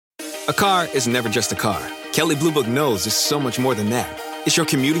A car is never just a car. Kelley Blue Book knows it's so much more than that. It's your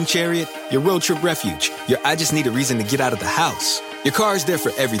commuting chariot, your road trip refuge, your I just need a reason to get out of the house. Your car is there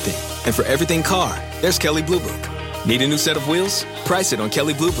for everything. And for everything car, there's Kelley Blue Book. Need a new set of wheels? Price it on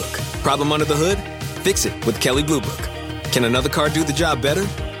Kelley Blue Book. Problem under the hood? Fix it with Kelley Blue Book. Can another car do the job better?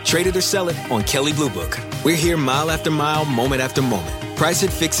 Trade it or sell it on Kelley Blue Book. We're here mile after mile, moment after moment. Price it,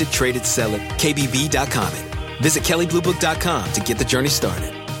 fix it, trade it, sell it. KBB.com it. Visit KelleyBlueBook.com to get the journey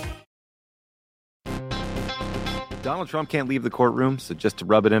started. Donald Trump can't leave the courtroom, so just to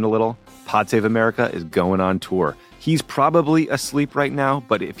rub it in a little, Pod Save America is going on tour. He's probably asleep right now,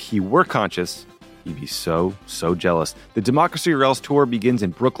 but if he were conscious, he'd be so jealous. The Democracy or Else tour begins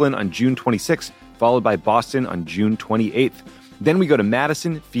in Brooklyn on June 26th, followed by Boston on June 28th. Then we go to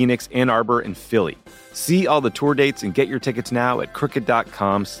Madison, Phoenix, Ann Arbor, and Philly. See all the tour dates and get your tickets now at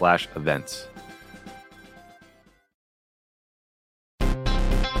crooked.com/events.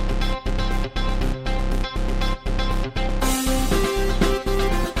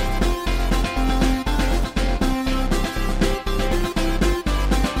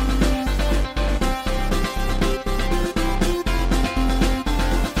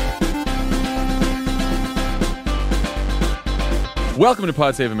 Welcome to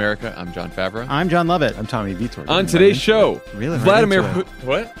Pod Save America. I'm John Favreau. I'm John Lovett. I'm Tommy Vitor. On today's show, Really? Vladimir Right into Putin.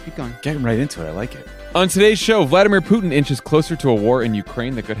 What? Keep going. Getting right into it. I like it. On today's show, Vladimir Putin inches closer to a war in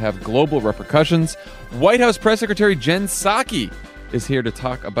Ukraine that could have global repercussions. White House Press Secretary Jen Psaki is here to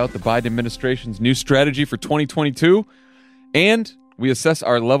talk about the Biden administration's new strategy for 2022. And we assess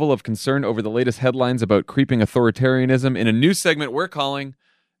our level of concern over the latest headlines about creeping authoritarianism in a new segment we're calling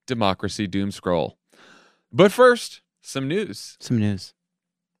Democracy Doom Scroll. But first, some news.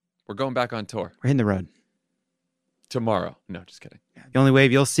 We're going back on tour. We're hitting the road. Tomorrow. No, just kidding. The only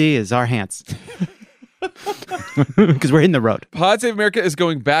wave you'll see is our hands. Because we're hitting the road. Pod Save America is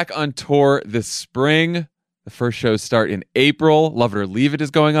going back on tour this spring. The first shows start in April. Love It or Leave It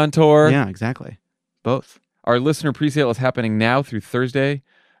is going on tour. Yeah, exactly. Both. Our listener presale is happening now through Thursday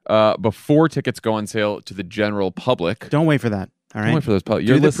before tickets go on sale to the general public. Don't wait for that. All right. Don't wait for those public.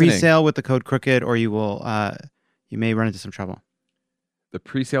 You're Do the listening. pre-sale with the code Crooked, or you will you may run into some trouble. The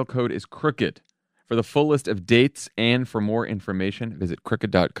presale code is Crooked. For the full list of dates and for more information, visit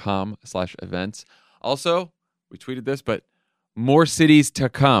crooked.com/events. Also, we tweeted this, but more cities to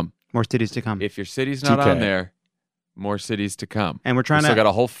come. More cities to come. If your city's not on there, more cities to come. And we're trying we still got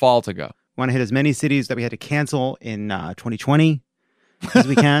a whole fall to go. Want to hit as many cities that we had to cancel in 2020 as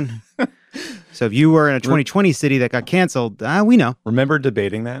we can. So if you were in a 2020 city that got canceled, we know. Remember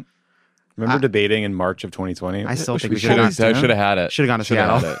debating that? Remember debating in March of 2020? I still think we should have had it. Should have gone to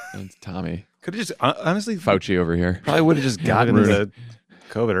Seattle. It's Tommy. Could have just, honestly, Fauci over here. probably would have just gotten the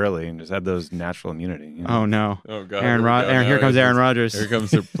COVID early and just had those natural immunity. You know? Oh, no. Oh, God. Aaron, here comes Aaron Rodgers. Here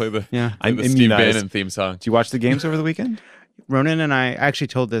comes to play the, Yeah. play the Steve Bannon theme song. Did you watch the games over the weekend? Ronan and I actually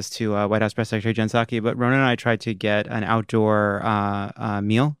told this to White House Press Secretary Jen Psaki, but Ronan and I tried to get an outdoor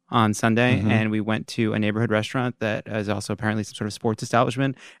meal on Sunday, and we went to a neighborhood restaurant that is also apparently some sort of sports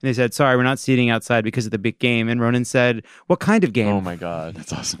establishment. And they said, sorry, we're not seating outside because of the big game. And Ronan said, what kind of game? Oh, my God.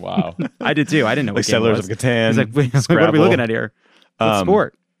 That's awesome. Wow. I did too. I didn't know what Like game it Settlers was. of Catan. I was like, wait, what are we Scrabble. looking at here? What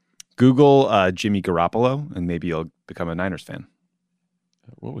sport? Google Jimmy Garoppolo, and maybe you'll become a Niners fan.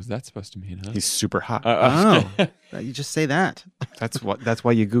 What was that supposed to mean, huh? He's super hot. You just say that. That's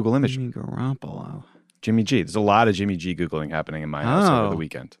why you Google image Jimmy Garoppolo. Jimmy G. There's a lot of Jimmy G Googling happening in my house over the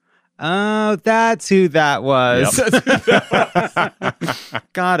weekend. Oh, that's who that was. Yep.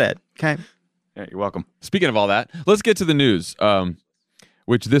 Got it. Okay. Yeah, you're welcome. Speaking of all that, let's get to the news,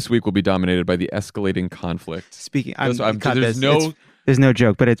 which this week will be dominated by the escalating conflict. Speaking, There's there's no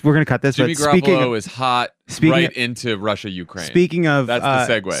joke, but we're going to cut this. Jimmy but speaking Garoppolo of, is hot into Russia-Ukraine. Speaking of, that's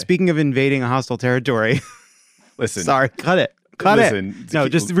the segue. Speaking of invading a hostile territory. Listen. Sorry, cut it. No,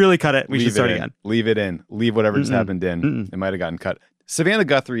 just really cut it. We should start again. Leave it in. Leave whatever just happened in. It might have gotten cut. Savannah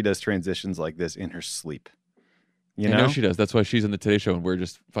Guthrie does transitions like this in her sleep. You know? I know she does. That's why she's on the Today Show and we're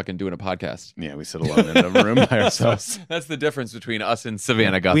just fucking doing a podcast. Yeah, we sit alone in a room by ourselves. That's the difference between us and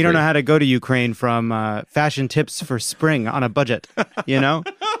Savannah Guthrie. We don't know how to go to Ukraine from fashion tips for spring on a budget, you know?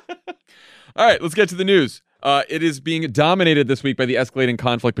 All right, let's get to the news. It is being dominated this week by the escalating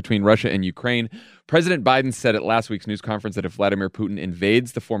conflict between Russia and Ukraine. President Biden said at last week's news conference that if Vladimir Putin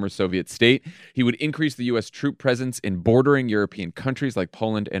invades the former Soviet state, he would increase the U.S. troop presence in bordering European countries like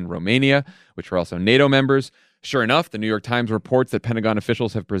Poland and Romania, which are also NATO members. Sure enough, the New York Times reports that Pentagon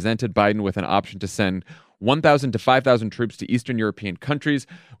officials have presented Biden with an option to send 1,000 to 5,000 troops to Eastern European countries,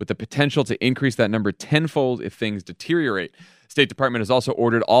 with the potential to increase that number tenfold if things deteriorate. State Department has also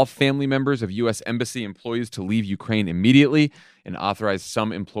ordered all family members of U.S. Embassy employees to leave Ukraine immediately and authorized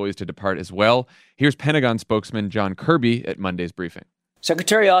some employees to depart as well. Here's Pentagon spokesman John Kirby at Monday's briefing.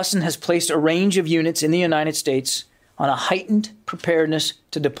 Secretary Austin has placed a range of units in the United States on a heightened preparedness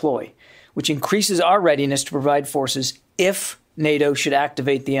to deploy, which increases our readiness to provide forces if NATO should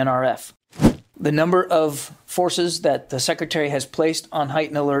activate the NRF. The number of forces that the Secretary has placed on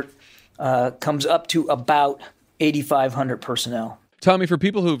heightened alert comes up to about 8,500 personnel. Tommy, for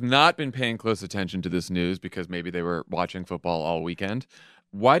people who've not been paying close attention to this news because maybe they were watching football all weekend,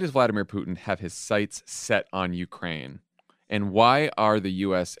 why does Vladimir Putin have his sights set on Ukraine? And why are the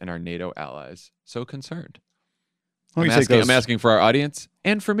U.S. and our NATO allies so concerned? I'm asking for our audience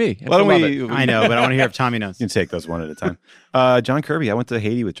and for me. And I know, but I want to hear if Tommy knows. You can take those one at a time. John Kirby. I went to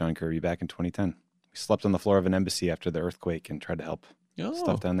Haiti with John Kirby back in 2010. We slept on the floor of an embassy after the earthquake and tried to help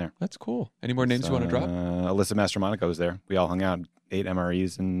stuff down there. That's cool. Any more names you want to drop? Alyssa Mastromonaco was there. We all hung out, ate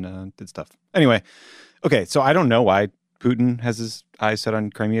MREs, and did stuff. Anyway, okay, so I don't know why Putin has his eyes set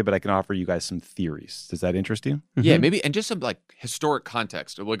on Crimea, but I can offer you guys some theories. Does that interest you? Yeah, maybe, and just some historic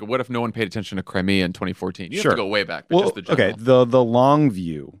context. Like, what if no one paid attention to Crimea in 2014? You have to go way back, but just the general. Okay, the long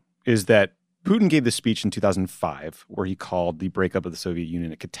view is that Putin gave this speech in 2005 where he called the breakup of the Soviet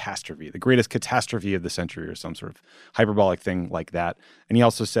Union a catastrophe, the greatest catastrophe of the century, or some sort of hyperbolic thing like that. And he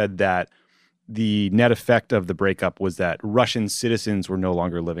also said that the net effect of the breakup was that Russian citizens were no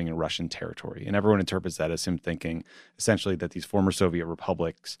longer living in Russian territory. And everyone interprets that as him thinking essentially that these former Soviet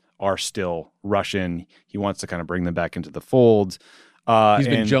republics are still Russian. He wants to kind of bring them back into the fold. He's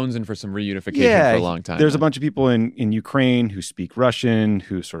been jonesing for some reunification for a long time. There's a bunch of people in Ukraine who speak Russian,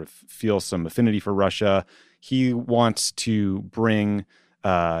 who sort of feel some affinity for Russia. He wants to bring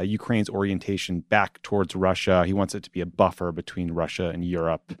Ukraine's orientation back towards Russia. He wants it to be a buffer between Russia and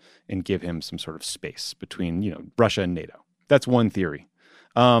Europe and give him some sort of space between, Russia and NATO. That's one theory.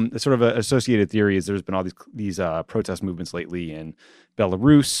 Sort of an associated theory is there's been all these protest movements lately in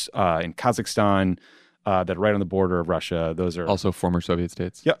Belarus, in Kazakhstan, that are right on the border of Russia. Those are also former Soviet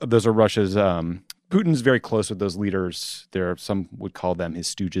states. Yeah, those are Russia's. Putin's very close with those leaders. Some would call them his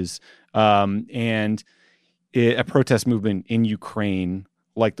stooges. And a protest movement in Ukraine,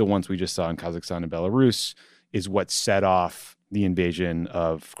 like the ones we just saw in Kazakhstan and Belarus, is what set off the invasion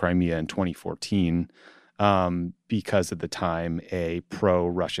of Crimea in 2014. Because at the time, a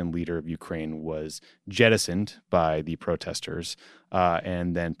pro-Russian leader of Ukraine was jettisoned by the protesters,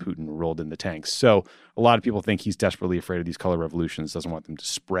 and then Putin rolled in the tanks. So a lot of people think he's desperately afraid of these color revolutions, doesn't want them to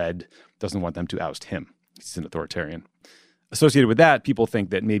spread, doesn't want them to oust him. He's an authoritarian. Associated with that, people think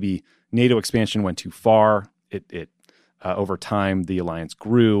that maybe NATO expansion went too far. Over time, the alliance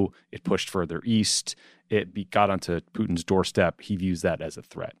grew. It pushed further east. It got onto Putin's doorstep. He views that as a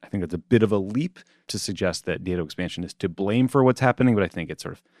threat. I think that's a bit of a leap to suggest that NATO expansion is to blame for what's happening, but I think it's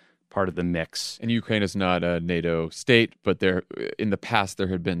sort of part of the mix. And Ukraine is not a NATO state, but in the past there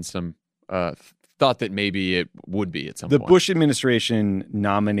had been some thought that maybe it would be at some point. The Bush administration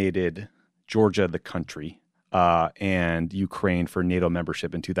nominated Georgia, the country, and Ukraine for NATO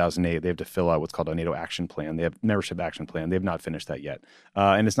membership in 2008. They have to fill out what's called a NATO action plan. They have membership action plan. They have not finished that yet.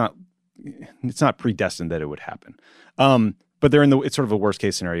 And it's not predestined that it would happen. But it's sort of a worst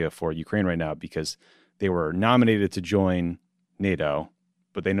case scenario for Ukraine right now because they were nominated to join NATO,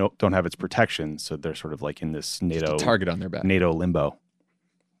 but they don't have its protection. So they're sort of like in this NATO target on their back. NATO limbo.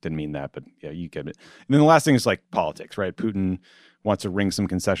 Didn't mean that, but yeah, you get it. And then the last thing is like politics, right? Putin wants to wring some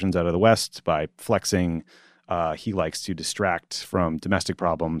concessions out of the West by flexing. He likes to distract from domestic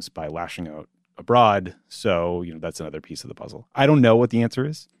problems by lashing out abroad. So, that's another piece of the puzzle. I don't know what the answer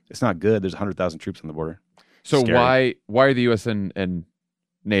is. It's not good. There's 100,000 troops on the border. So why are the U.S. and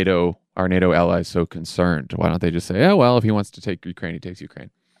NATO, our NATO allies, so concerned? Why don't they just say, oh, well, if he wants to take Ukraine, he takes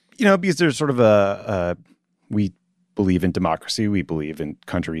Ukraine? Because there's sort of we believe in democracy. We believe in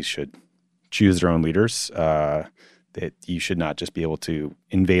countries should choose their own leaders, that you should not just be able to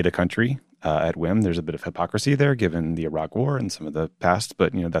invade a country at whim. There's a bit of hypocrisy there given the Iraq War and some of the past,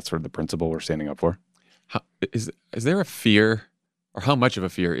 but that's sort of the principle we're standing up for. Is there a fear, or how much of a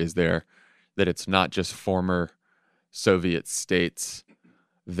fear is there that it's not just former Soviet states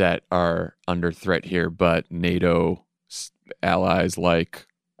that are under threat here, but NATO allies like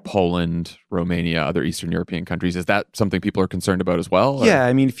Poland, Romania, other Eastern European countries? Is that something people are concerned about as well? Yeah,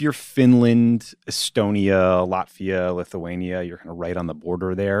 I mean, if you're Finland, Estonia, Latvia, Lithuania, you're kind of right on the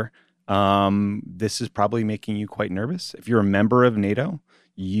border there. This is probably making you quite nervous. If you're a member of NATO,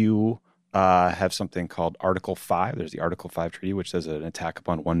 you have something called Article 5. There's the Article 5 treaty, which says an attack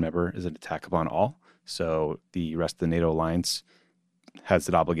upon one member is an attack upon all. So the rest of the NATO alliance has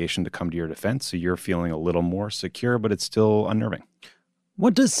that obligation to come to your defense. So you're feeling a little more secure, but it's still unnerving.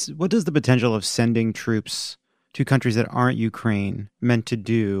 What does the potential of sending troops to countries that aren't Ukraine meant to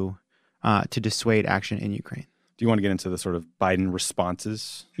do to dissuade action in Ukraine? Do you want to get into the sort of Biden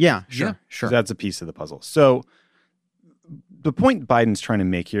responses? Yeah, sure. That's a piece of the puzzle. So the point Biden's trying to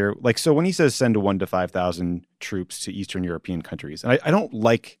make here, like, so when he says send 1,000 to 5,000 troops to Eastern European countries, and I don't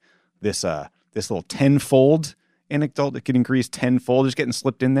like this little tenfold anecdote that could increase tenfold just getting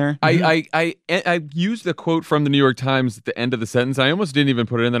slipped in there. I used the quote from the New York Times at the end of the sentence. I almost didn't even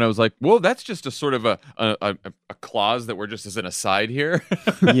put it in. Then I was like, well, that's just a sort of a clause that we're just as an aside here.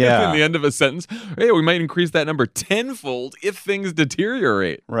 Yeah. In the end of a sentence. Hey, we might increase that number tenfold if things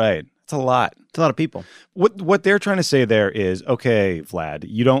deteriorate. Right. It's a lot. It's a lot of people. What they're trying to say there is, okay, Vlad,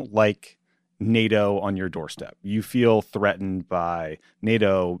 you don't like NATO on your doorstep. You feel threatened by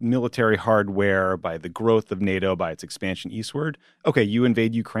NATO military hardware, by the growth of NATO, by its expansion eastward. Okay, you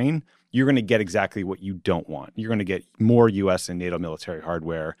invade Ukraine, you're going to get exactly what you don't want. You're going to get more U.S. and NATO military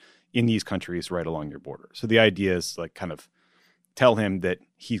hardware in these countries right along your border. So the idea is like kind of tell him that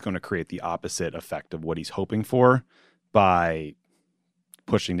he's going to create the opposite effect of what he's hoping for by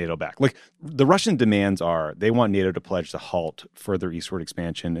pushing NATO back. Like the Russian demands are, they want NATO to pledge to halt further eastward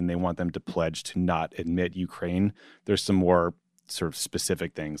expansion, and they want them to pledge to not admit Ukraine. There's some more sort of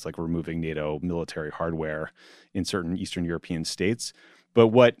specific things like removing NATO military hardware in certain Eastern European states. But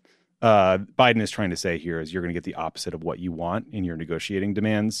what Biden is trying to say here is you're going to get the opposite of what you want in your negotiating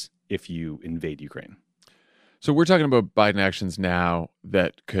demands if you invade Ukraine. So we're talking about Biden actions now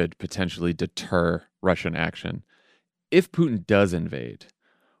that could potentially deter Russian action. If Putin does invade,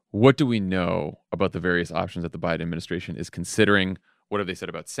 what do we know about the various options that the Biden administration is considering? What have they said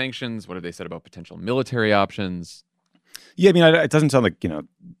about sanctions? What have they said about potential military options? Yeah, I mean, it doesn't sound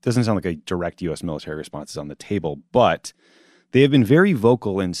like a direct U.S. military response is on the table, but they have been very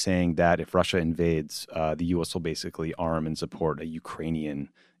vocal in saying that if Russia invades, the U.S. will basically arm and support a Ukrainian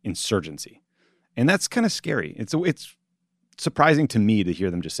insurgency. And that's kind of scary. It's surprising to me to hear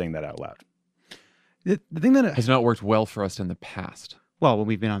them just saying that out loud. The thing that has not worked well for us in the past. Well, when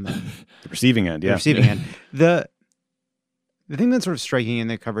we've been on the receiving end, yeah. The receiving end. The thing that's sort of striking in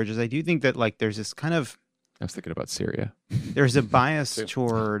the coverage is I do think that like there's this kind of I was thinking about Syria. There's a bias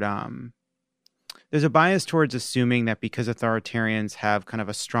toward towards assuming that because authoritarians have kind of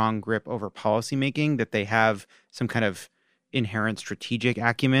a strong grip over policymaking, that they have some kind of inherent strategic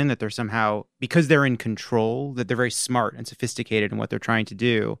acumen, that they're somehow, because they're in control, that they're very smart and sophisticated in what they're trying to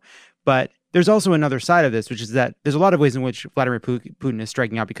do. But there's also another side of this, which is that there's a lot of ways in which Vladimir Putin is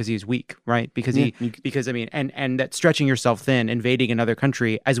striking out because he's weak, right? Because and that stretching yourself thin, invading another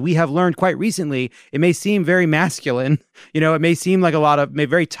country, as we have learned quite recently, it may seem very masculine. It may seem like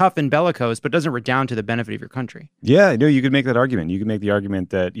very tough and bellicose, but doesn't redound to the benefit of your country. Yeah, no, you could make that argument. You could make the argument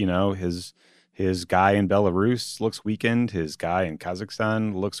that, his guy in Belarus looks weakened, his guy in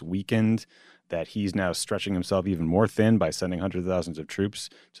Kazakhstan looks weakened, that he's now stretching himself even more thin by sending hundreds of thousands of troops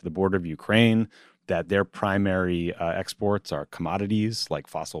to the border of Ukraine, that their primary exports are commodities like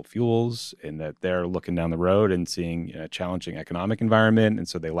fossil fuels, and that they're looking down the road and seeing a challenging economic environment. And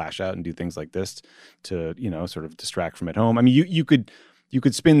so they lash out and do things like this to, sort of distract from at home. I mean, you could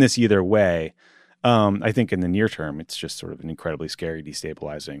spin this either way. I think in the near term, it's just sort of an incredibly scary,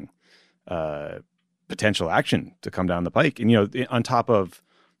 destabilizing potential action to come down the pike. And, on top of,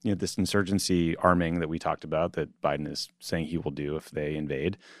 this insurgency arming that we talked about that Biden is saying he will do if they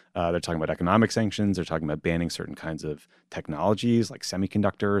invade. They're talking about economic sanctions. They're talking about banning certain kinds of technologies like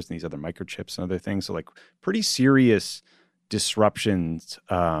semiconductors and these other microchips and other things. So like pretty serious disruptions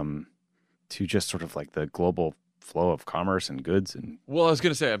to just sort of like the global flow of commerce and goods. And well, I was going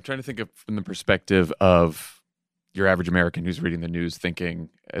to say, I'm trying to think of from the perspective of your average American who's reading the news thinking,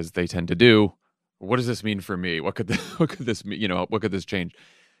 as they tend to do, what does this mean for me? What could this mean? What could this change?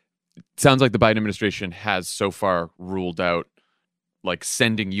 It sounds like the Biden administration has so far ruled out like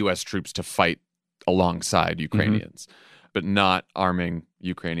sending U.S. troops to fight alongside Ukrainians, but not arming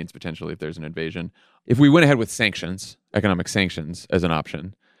Ukrainians potentially if there's an invasion. If we went ahead with sanctions, economic sanctions as an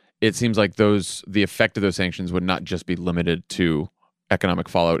option, it seems like the effect of those sanctions would not just be limited to economic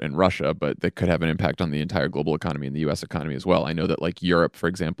fallout in Russia, but they could have an impact on the entire global economy and the U.S. economy as well. I know that like Europe, for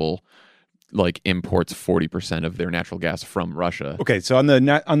example, like imports 40% of their natural gas from Russia. Okay, so on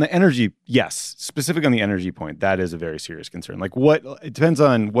the energy, yes, specific on the energy point, that is a very serious concern. Like it depends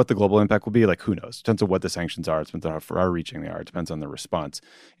on what the global impact will be. Like who knows? It depends on what the sanctions are. It depends on how far-reaching they are. It depends on the response.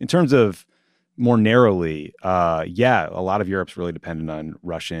 In terms of more narrowly, a lot of Europe's really dependent on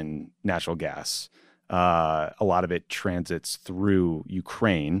Russian natural gas. A lot of it transits through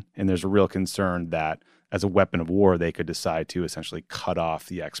Ukraine, and there's a real concern that as a weapon of war, they could decide to essentially cut off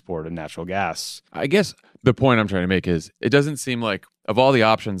the export of natural gas. I guess the point I'm trying to make is it doesn't seem like, of all the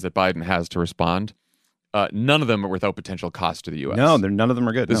options that Biden has to respond, none of them are without potential cost to the U.S. No, none of them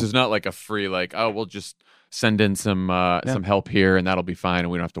are good. This is not like a free, like, oh, we'll just send in some help here and that'll be fine and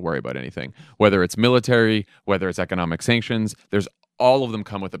we don't have to worry about anything. Whether it's military, whether it's economic sanctions, all of them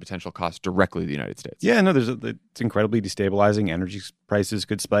come with a potential cost directly to the United States. Yeah, no, it's incredibly destabilizing. Energy prices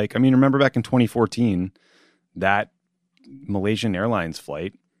could spike. I mean, remember back in 2014, that Malaysian Airlines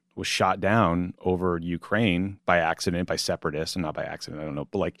flight was shot down over Ukraine by accident, by separatists, and not by accident, I don't know.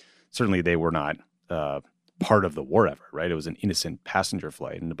 But like, certainly they were not part of the war effort, right? It was an innocent passenger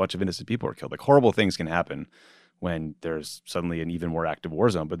flight and a bunch of innocent people were killed. Like, horrible things can happen when there's suddenly an even more active war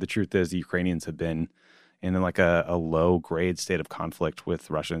zone. But the truth is the Ukrainians have been in like a low-grade state of conflict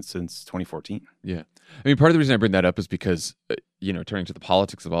with Russia since 2014. Yeah. I mean, part of the reason I bring that up is because, turning to the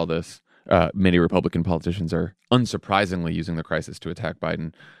politics of all this, many Republican politicians are unsurprisingly using the crisis to attack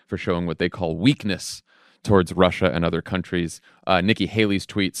Biden for showing what they call weakness towards Russia and other countries. Nikki Haley's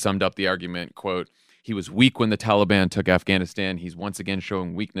tweet summed up the argument, quote, "He was weak when the Taliban took Afghanistan. He's once again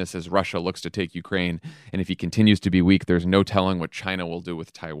showing weakness as Russia looks to take Ukraine. And if he continues to be weak, there's no telling what China will do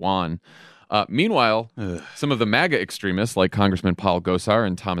with Taiwan." Meanwhile, some of the MAGA extremists like Congressman Paul Gosar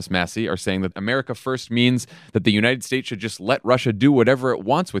and Thomas Massie are saying that America first means that the United States should just let Russia do whatever it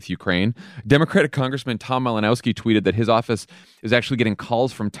wants with Ukraine. Democratic Congressman Tom Malinowski tweeted that his office is actually getting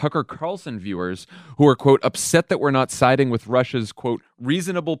calls from Tucker Carlson viewers who are, quote, upset that we're not siding with Russia's, quote,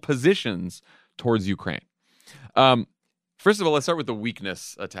 reasonable positions towards Ukraine. First of all, let's start with the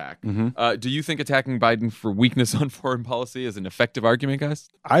weakness attack. Do you think attacking Biden for weakness on foreign policy is an effective argument, guys?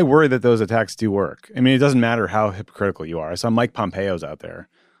 I worry that those attacks do work. I mean, it doesn't matter how hypocritical you are. I saw Mike Pompeo's out there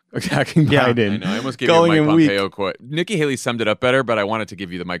attacking Biden. I know. I almost gave you a Mike Pompeo quote. Nikki Haley summed it up better, but I wanted to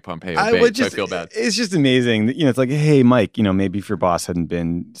give you the Mike Pompeo bait, so I feel bad. It's just amazing. It's like, hey, Mike, maybe if your boss hadn't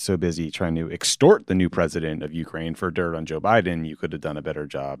been so busy trying to extort the new president of Ukraine for dirt on Joe Biden, you could have done a better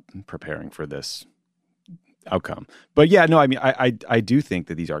job preparing for this outcome. But yeah, no, I mean, I do think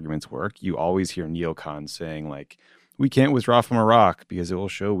that these arguments work. You always hear neocons saying, like, we can't withdraw from Iraq because it will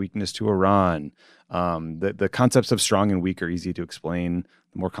show weakness to Iran. The concepts of strong and weak are easy to explain.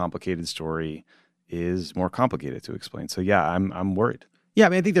 The more complicated story is more complicated to explain. So yeah, I'm worried. Yeah, I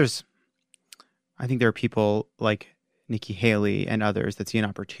mean, I think there are people like Nikki Haley and others that see an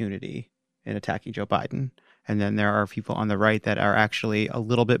opportunity in attacking Joe Biden. And then there are people on the right that are actually a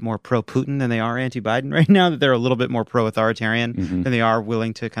little bit more pro-Putin than they are anti-Biden right now, that they're a little bit more pro-authoritarian than they are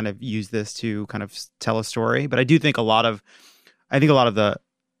willing to kind of use this to kind of tell a story. But I do think a lot of the,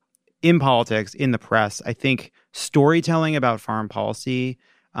 in politics, in the press, I think storytelling about foreign policy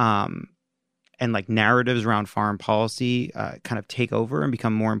and like narratives around foreign policy kind of take over and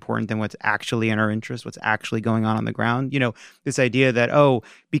become more important than what's actually in our interest, what's actually going on the ground. This idea that,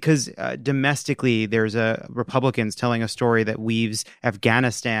 because domestically there's Republicans telling a story that weaves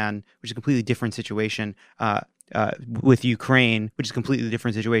Afghanistan, which is a completely different situation, with Ukraine, which is a completely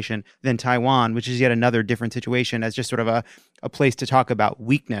different situation, than Taiwan, which is yet another different situation, as just sort of a place to talk about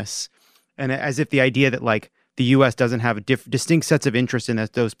weakness. And as if the idea that like the U.S. doesn't have distinct sets of interest in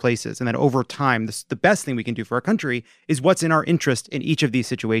those places, and that over time, the best thing we can do for our country is what's in our interest in each of these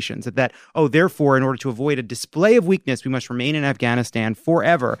situations. Therefore, in order to avoid a display of weakness, we must remain in Afghanistan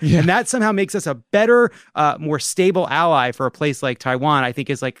forever. Yeah. And that somehow makes us a better, more stable ally for a place like Taiwan, I think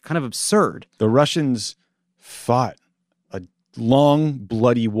is like kind of absurd. The Russians fought a long,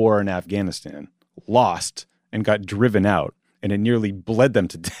 bloody war in Afghanistan, lost, and got driven out. And it nearly bled them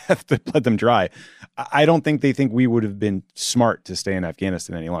to death, bled them dry. I don't think they think we would have been smart to stay in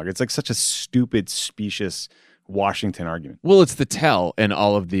Afghanistan any longer. It's like such a stupid, specious Washington argument. Well, it's the tell in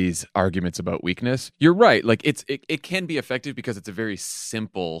all of these arguments about weakness. You're right. Like it can be effective because it's a very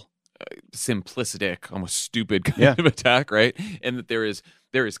simple, simplistic, almost stupid kind of attack, right? And that there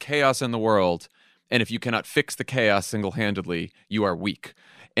is chaos in the world, and if you cannot fix the chaos single-handedly, you are weak.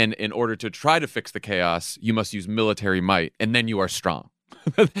 And in order to try to fix the chaos, you must use military might, and then you are strong.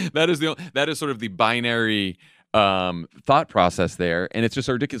 that is sort of the binary thought process there, and it's just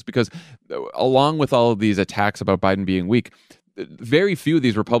so ridiculous because along with all of these attacks about Biden being weak, very few of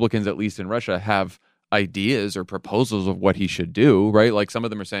these Republicans, at least in Russia, have ideas or proposals of what he should do. Right? Like some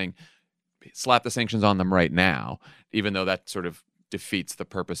of them are saying, slap the sanctions on them right now, even though that sort of defeats the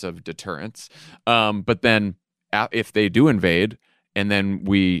purpose of deterrence. But then if they do invade, and then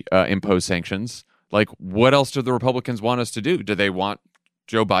we impose sanctions, like what else do the Republicans want us to do? Do they want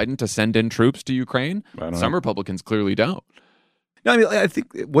Joe Biden to send in troops to Ukraine? Some Republicans clearly don't. No, I mean, I think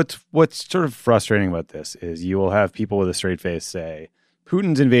what's sort of frustrating about this is you will have people with a straight face say,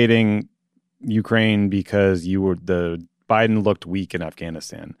 Putin's invading Ukraine because Biden looked weak in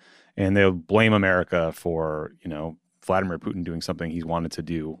Afghanistan, and they'll blame America for, Vladimir Putin doing something he's wanted to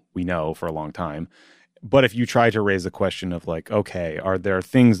do, we know, for a long time. But if you try to raise the question of like, okay, are there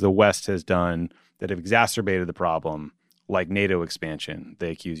things the West has done that have exacerbated the problem, like NATO expansion, they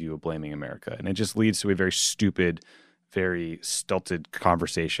accuse you of blaming America. And it just leads to a very stupid, very stilted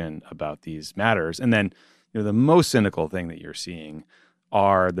conversation about these matters. And then, the most cynical thing that you're seeing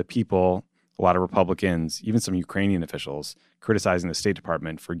are the people, a lot of Republicans, even some Ukrainian officials, criticizing the State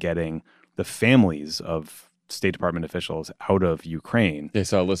Department for getting the families of State Department officials out of Ukraine. They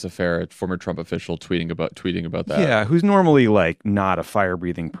saw Alyssa Farrett, former Trump official, tweeting about that. Yeah, who's normally like not a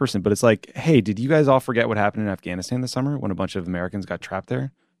fire-breathing person, but it's like, hey, did you guys all forget what happened in Afghanistan this summer when a bunch of Americans got trapped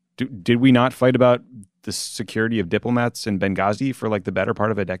there? Did we not fight about the security of diplomats in Benghazi for like the better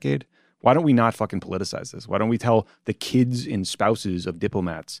part of a decade? Why don't we not fucking politicize this? Why don't we tell the kids and spouses of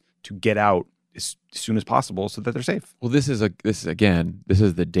diplomats to get out as soon as possible so that they're safe? Well, this is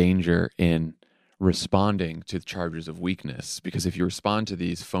the danger in responding to charges of weakness, because if you respond to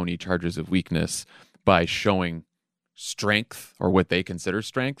these phony charges of weakness by showing strength or what they consider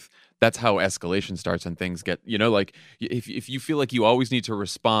strength, that's how escalation starts and things get, like if you feel like you always need to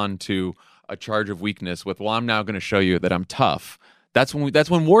respond to a charge of weakness with, well, I'm now going to show you that I'm tough. That's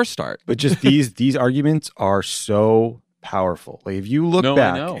when wars start. But just these arguments are so powerful. Like if you look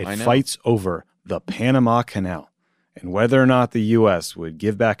back at fights over the Panama Canal and whether or not the U.S. would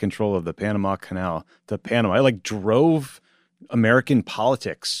give back control of the Panama Canal to Panama, it like drove American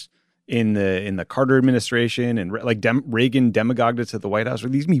politics in the Carter administration, and like Reagan demagogued it to the White House.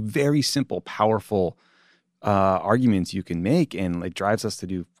 These can be very simple, powerful arguments you can make, and it drives us to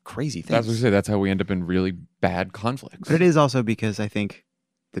do crazy things. That's what I say. That's how we end up in really bad conflicts. But it is also because I think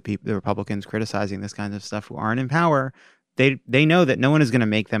the Republicans criticizing this kind of stuff who aren't in power, they know that no one is going to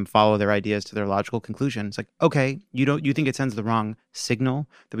make them follow their ideas to their logical conclusion. It's like, okay, you think it sends the wrong signal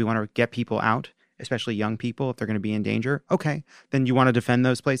that we want to get people out, especially young people, if they're going to be in danger. Okay, then you want to defend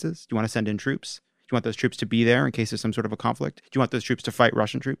those places? Do you want to send in troops? Do you want those troops to be there in case there's some sort of a conflict? Do you want those troops to fight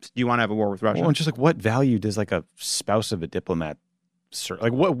Russian troops? Do you want to have a war with Russia? Well, and just like, what value does like a spouse of a diplomat serve?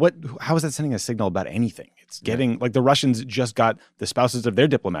 Like what how is that sending a signal about anything? It's getting like the Russians just got the spouses of their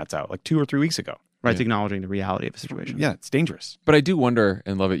diplomats out like 2 or 3 weeks ago. Right, it's acknowledging the reality of the situation. Yeah, it's dangerous. But I do wonder,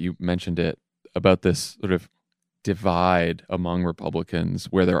 and Lovett, you mentioned it, about this sort of divide among Republicans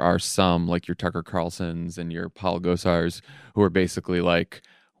where there are some, like your Tucker Carlsons and your Paul Gosars, who are basically like,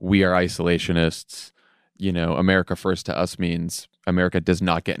 we are isolationists. America first to us means America does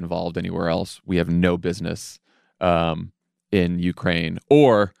not get involved anywhere else. We have no business in Ukraine.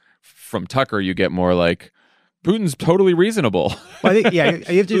 Or from Tucker, you get more like, Putin's totally reasonable. Well, I think, you have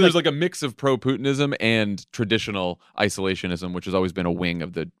to. So there's like a mix of pro-Putinism and traditional isolationism, which has always been a wing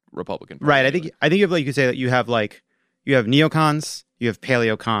of the Republican Party. Right. I think you could say that you have neocons, you have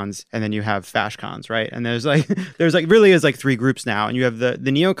paleocons, and then you have fashcons, right? And there's really is like 3 groups now, and you have the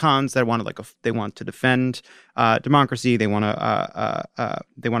neocons that want to they want to defend democracy. They want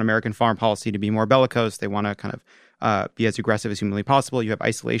American foreign policy to be more bellicose. They want to kind of be as aggressive as humanly possible. You have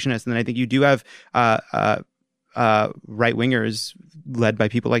isolationists, and then I think you do have right wingers led by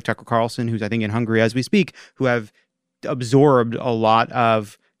people like Tucker Carlson, who's I think in Hungary as we speak, who have absorbed a lot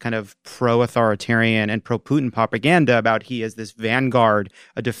of kind of pro-authoritarian and pro-Putin propaganda about he is this vanguard,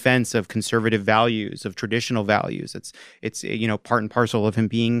 a defense of conservative values, of traditional values. It's part and parcel of him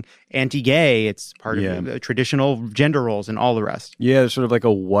being anti-gay. It's part of traditional gender roles and all the rest. Yeah, sort of like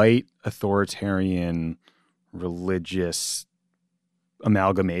a white authoritarian religious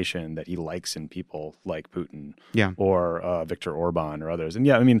amalgamation that he likes in people like Putin, or Viktor Orban or others.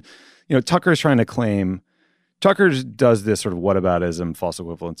 And Tucker is trying to claim. Tucker does this sort of whataboutism, false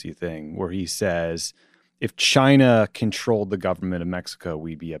equivalency thing where he says, if China controlled the government of Mexico,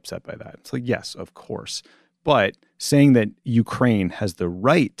 we'd be upset by that. It's like, yes, of course. But saying that Ukraine has the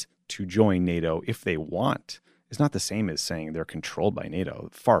right to join NATO if they want is not the same as saying they're controlled by NATO.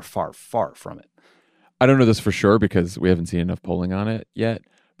 Far, far, far from it. I don't know this for sure because we haven't seen enough polling on it yet.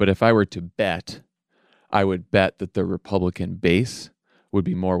 But if I were to bet, I would bet that the Republican base would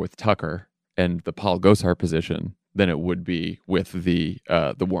be more with Tucker and the Paul Gosar position than it would be with the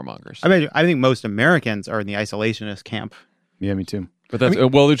warmongers. I think most Americans are in the isolationist camp. Yeah, me too. But that's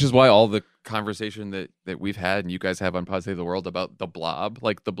which is why all the conversation that we've had and you guys have on Pod Save the World about the blob,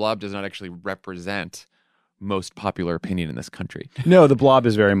 like the blob does not actually represent most popular opinion in this country. No, the blob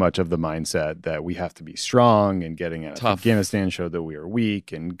is very much of the mindset that we have to be strong, and getting out of Afghanistan showed that we are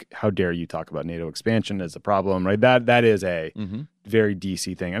weak, and how dare you talk about NATO expansion as a problem, right? That is a very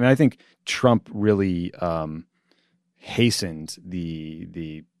DC thing. I mean, I think Trump really hastened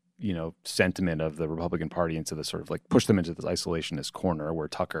the sentiment of the Republican Party into the sort of like push them into this isolationist corner where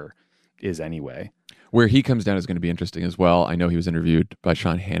Tucker is anyway. Where he comes down is going to be interesting as well. I know he was interviewed by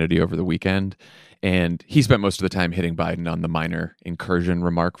Sean Hannity over the weekend, and he spent most of the time hitting Biden on the minor incursion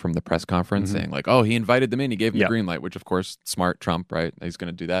remark from the press conference, saying like, oh, he invited them in, he gave them the green light, which of course, smart Trump, right? He's going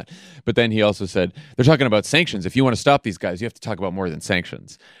to do that. But then he also said, they're talking about sanctions. If you want to stop these guys, you have to talk about more than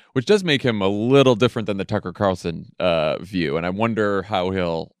sanctions, which does make him a little different than the Tucker Carlson view. And I wonder how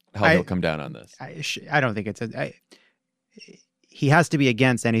he'll come down on this. I don't think it's he has to be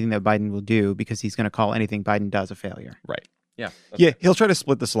against anything that Biden will do because he's going to call anything Biden does a failure. Right. Yeah. Yeah. He'll try to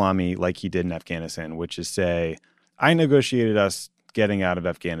split the salami like he did in Afghanistan, which is say, I negotiated us getting out of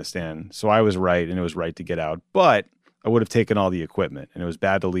Afghanistan, so I was right and it was right to get out, but I would have taken all the equipment and it was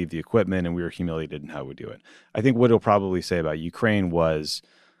bad to leave the equipment and we were humiliated in how we do it. I think what he'll probably say about Ukraine was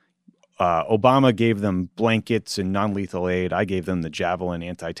Obama gave them blankets and non-lethal aid. I gave them the Javelin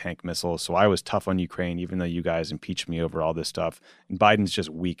anti-tank missiles. So I was tough on Ukraine, even though you guys impeached me over all this stuff. And Biden's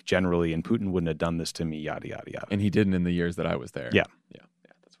just weak generally, and Putin wouldn't have done this to me, yada, yada, yada. And he didn't in the years that I was there. Yeah.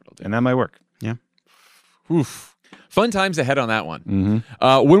 That's what I'll do. And that might work. Yeah. Oof. Fun times ahead on that one.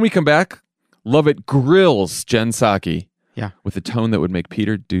 When we come back, Lovett grills Jen Psaki with a tone that would make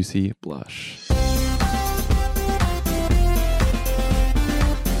Peter Doocy blush.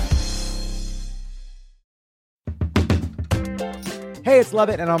 Hey, it's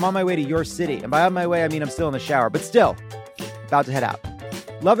Lovett, and I'm on my way to your city. And by on my way, I mean I'm still in the shower, but still, about to head out.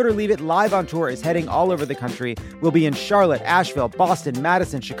 Love It or Leave It Live on Tour is heading all over the country. We'll be in Charlotte, Asheville, Boston,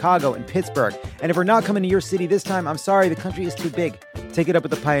 Madison, Chicago, and Pittsburgh. And if we're not coming to your city this time, I'm sorry, the country is too big. Take it up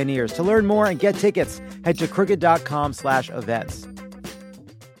with the pioneers. To learn more and get tickets, head to crooked.com/events.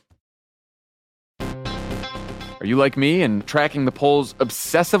 Are you like me and tracking the polls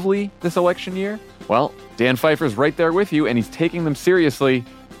obsessively this election year? Well, Dan Pfeiffer's right there with you, and he's taking them seriously,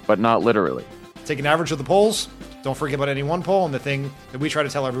 but not literally. Take an average of the polls. Don't forget about any one poll. And the thing that we try to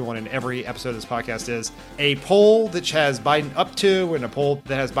tell everyone in every episode of this podcast is a poll that has Biden up to and a poll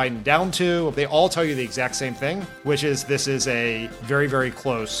that has Biden down to, they all tell you the exact same thing, which is this is a very, very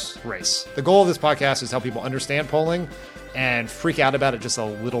close race. The goal of this podcast is to help people understand polling and freak out about it just a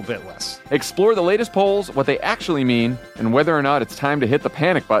little bit less. Explore the latest polls, what they actually mean, and whether or not it's time to hit the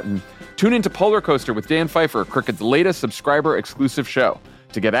panic button. Tune into Polar Coaster with Dan Pfeiffer, Crooked's latest subscriber-exclusive show.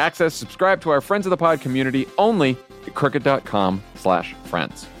 To get access, subscribe to our Friends of the Pod community only at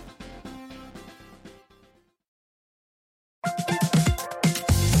crooked.com/friends.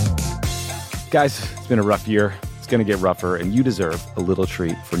 Guys, it's been a rough year. It's going to get rougher, and you deserve a little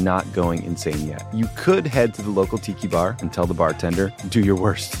treat for not going insane yet. You could head to the local tiki bar and tell the bartender, do your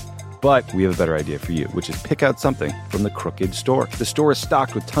worst. But we have a better idea for you, which is pick out something from the Crooked store. The store is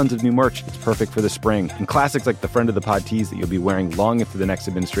stocked with tons of new merch. It's perfect for the spring. And classics like the Friend of the Pod tees that you'll be wearing long into the next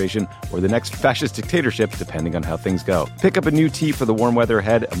administration or the next fascist dictatorship, depending on how things go. Pick up a new tee for the warm weather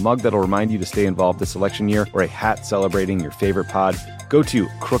ahead, a mug that'll remind you to stay involved this election year, or a hat celebrating your favorite pod. Go to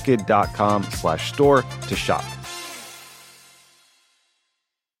crooked.com/store to shop.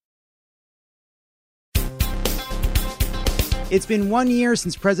 It's been 1 year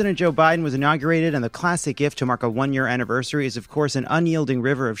since President Joe Biden was inaugurated, and the classic gift to mark a one-year anniversary is, of course, an unyielding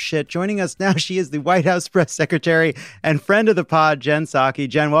river of shit. Joining us now, she is the White House press secretary and friend of the pod, Jen Psaki.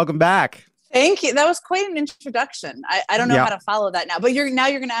 Jen, welcome back. Thank you. That was quite an introduction. I don't know how to follow that now, but you're going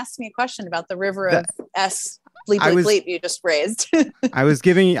to ask me a question about the river of S. Bleep, bleep, bleep you just raised. I was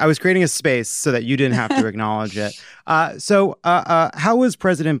creating a space so that you didn't have to acknowledge it. So how was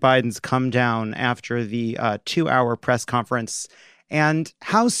President Biden's come down after the 2-hour press conference? And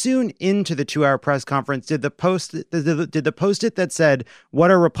how soon into the 2-hour press conference did the Post-it that said, "What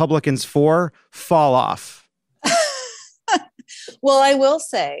are Republicans for?" fall off? Well, I will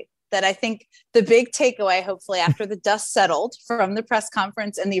say that I think the big takeaway, hopefully, after the dust settled from the press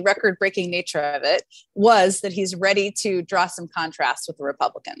conference and the record-breaking nature of it, was that he's ready to draw some contrast with the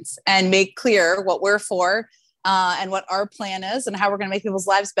Republicans and make clear what we're for and what our plan is and how we're going to make people's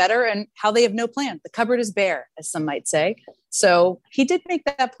lives better and how they have no plan. The cupboard is bare, as some might say. So he did make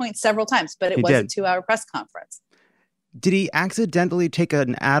that point several times, but it was a 2-hour press conference. Did he accidentally take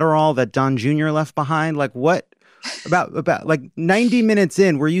an Adderall that Don Jr. left behind? Like what? About like 90 minutes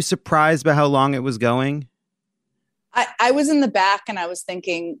in, were you surprised by how long it was going? I was in the back and I was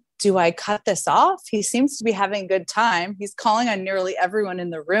thinking, do I cut this off? He seems to be having a good time. He's calling on nearly everyone in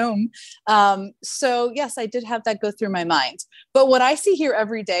the room. So yes, I did have that go through my mind. But what I see here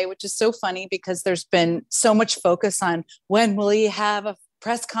every day, which is so funny because there's been so much focus on when will he have a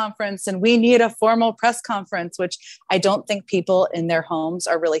press conference and we need a formal press conference, which I don't think people in their homes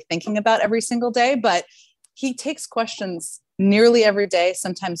are really thinking about every single day. But he takes questions nearly every day,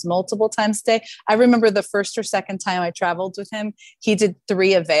 sometimes multiple times a day. I remember the first or second time I traveled with him, he did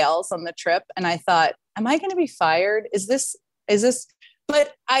 3 avails on the trip. And I thought, am I going to be fired? Is this,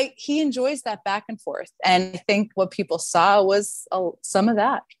 but he enjoys that back and forth. And I think what people saw was some of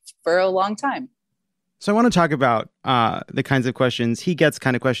that for a long time. So I want to talk about the kinds of questions he gets,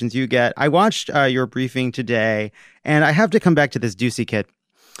 kind of questions you get. I watched your briefing today, and I have to come back to this Ducey kid.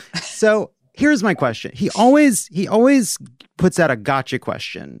 So here's my question. He always puts out a gotcha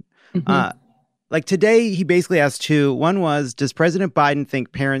question. Mm-hmm. Like today, he basically asked 2. One was, does President Biden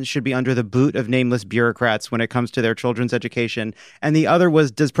think parents should be under the boot of nameless bureaucrats when it comes to their children's education? And the other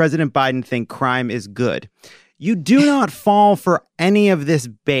was, does President Biden think crime is good? You do not fall for any of this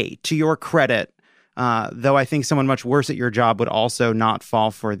bait, to your credit. Though I think someone much worse at your job would also not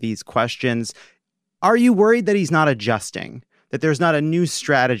fall for these questions. Are you worried that he's not adjusting, that there's not a new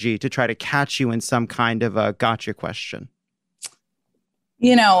strategy to try to catch you in some kind of a gotcha question?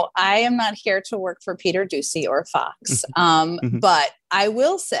 You know, I am not here to work for Peter Ducey or Fox, but I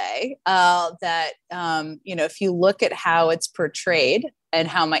will say that, if you look at how it's portrayed and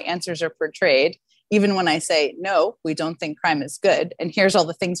how my answers are portrayed, even when I say, no, we don't think crime is good, and here's all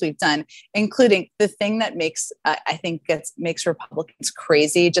the things we've done, including the thing that makes Republicans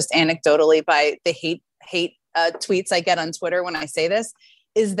crazy, just anecdotally by the hate tweets I get on Twitter when I say this,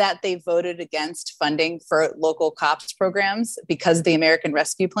 is that they voted against funding for local cops programs because of the American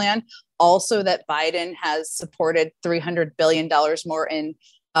Rescue Plan. Also that Biden has supported $300 billion more in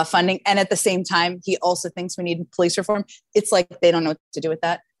funding. And at the same time, he also thinks we need police reform. It's like they don't know what to do with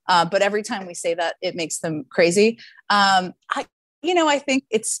that. But every time we say that, it makes them crazy. I think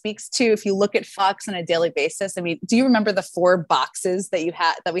it speaks to, if you look at Fox on a daily basis, I mean, do you remember the 4 boxes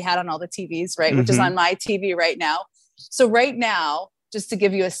that we had on all the TVs, right? Mm-hmm. Which is on my TV right now. So right now, just to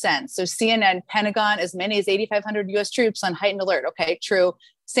give you a sense, so CNN, Pentagon, as many as 8,500 U.S. troops on heightened alert. Okay, true.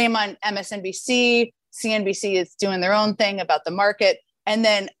 Same on MSNBC. CNBC is doing their own thing about the market. And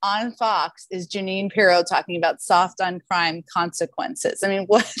then on Fox is Jeanine Pirro talking about soft on crime consequences. I mean,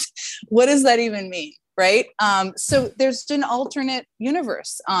 what does that even mean, right? So there's an alternate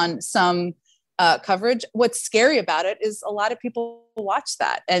universe on some coverage. What's scary about it is a lot of people watch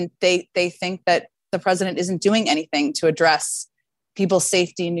that and they think that the president isn't doing anything to address people's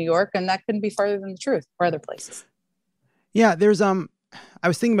safety in New York, and that couldn't be farther than the truth or other places. Yeah, there's I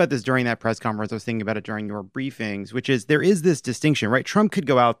was thinking about this during that press conference. I was thinking about it during your briefings, which is there is this distinction, right? Trump could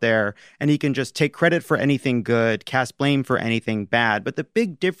go out there and he can just take credit for anything good, cast blame for anything bad. But the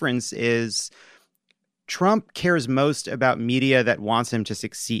big difference is Trump cares most about media that wants him to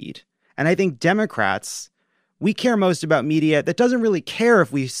succeed. And I think Democrats, we care most about media that doesn't really care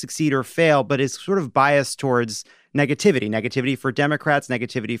if we succeed or fail, but is sort of biased towards negativity for Democrats,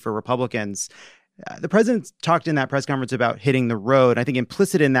 negativity for Republicans. The president talked in that press conference about hitting the road. I think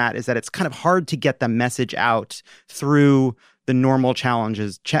implicit in that is that it's kind of hard to get the message out through the normal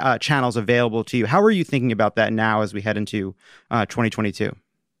channels available to you. How are you thinking about that now as we head into 2022?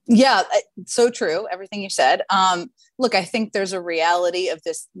 Yeah, so true. Everything you said. Look, I think there's a reality of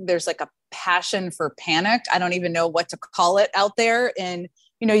this. There's like a passion for panic. I don't even know what to call it out there. And,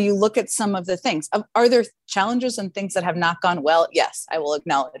 you look at some of the things. Are there challenges and things that have not gone well? Yes, I will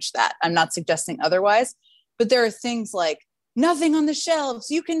acknowledge that. I'm not suggesting otherwise. But there are things like nothing on the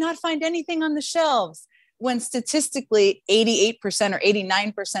shelves. You cannot find anything on the shelves when statistically 88% or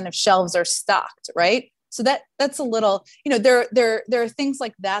 89% of shelves are stocked, right? So that's a little, there are things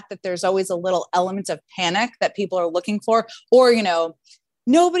like that there's always a little element of panic that people are looking for, or,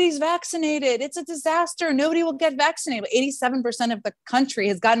 nobody's vaccinated. It's a disaster. Nobody will get vaccinated. 87% of the country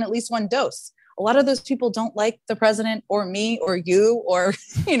has gotten at least 1 dose. A lot of those people don't like the president or me or you or,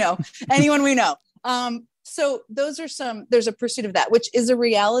 anyone we know. So there's a pursuit of that, which is a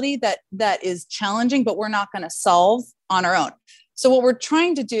reality that is challenging, but we're not going to solve on our own. So what we're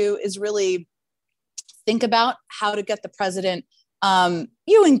trying to do is really think about how to get the president,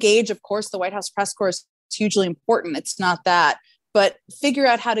 engage, of course, the White House press corps is hugely important. It's not that, but figure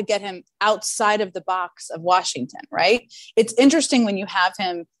out how to get him outside of the box of Washington, right? It's interesting when you have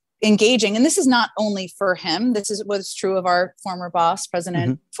him engaging, and this is not only for him, this is what's true of our former boss,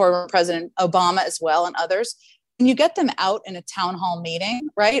 former President Obama as well, and others. When you get them out in a town hall meeting,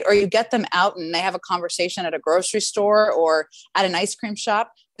 right? Or you get them out and they have a conversation at a grocery store or at an ice cream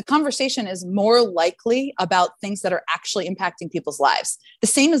shop, the conversation is more likely about things that are actually impacting people's lives. The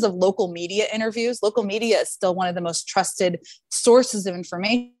same as of local media interviews. Local media is still one of the most trusted sources of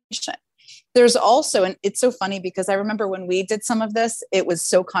information. There's also, and it's so funny because I remember when we did some of this, it was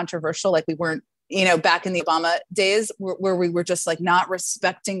so controversial. Like we weren't, back in the Obama days where we were just like not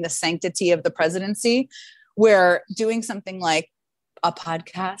respecting the sanctity of the presidency. where doing something like a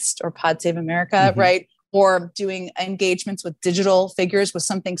podcast or Pod Save America, right? Or doing engagements with digital figures was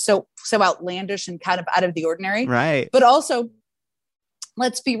something so outlandish and kind of out of the ordinary. Right. But also,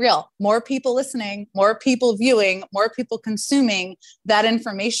 let's be real, more people listening, more people viewing, more people consuming that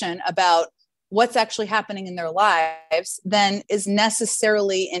information about what's actually happening in their lives than is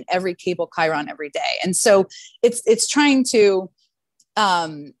necessarily in every cable chyron every day. And so it's trying to,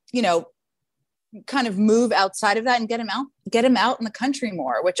 kind of move outside of that and get him out in the country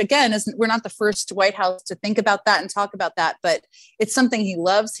more, which again, we're not the first White House to think about that and talk about that, but it's something he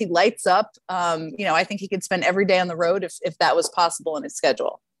loves. He lights up. I think he could spend every day on the road if that was possible in his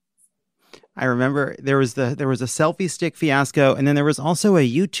schedule. I remember there was a selfie stick fiasco, and then there was also a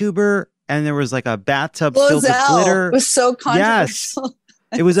YouTuber, and there was like a bathtub filled with glitter. It was so controversial.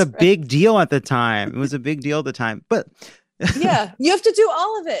 Yes. It was a big deal at the time. But yeah, you have to do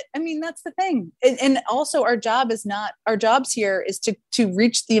all of it. I mean, that's the thing. And also our jobs here is to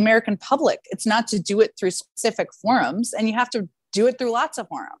reach the American public. It's not to do it through specific forums, and you have to do it through lots of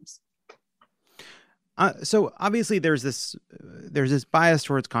forums. So obviously there's this bias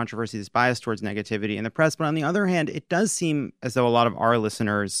towards controversy, this bias towards negativity in the press. But on the other hand, it does seem as though a lot of our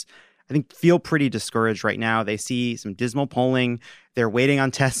listeners, I think, feel pretty discouraged right now. They see some dismal polling. They're waiting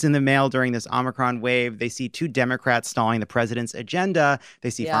on tests in the mail during this Omicron wave. They see two Democrats stalling the president's agenda. They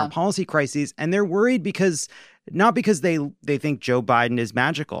see foreign policy crises, and they're worried not because they think Joe Biden is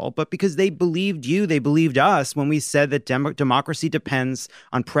magical, but because they believed us when we said that democracy depends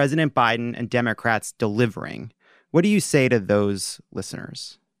on President Biden and Democrats delivering. What do you say to those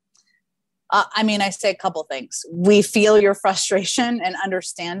listeners? I say a couple things. We feel your frustration and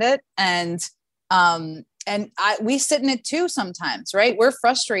understand it. And we sit in it too sometimes, right? We're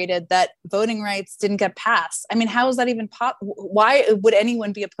frustrated that voting rights didn't get passed. I mean, how is that even why would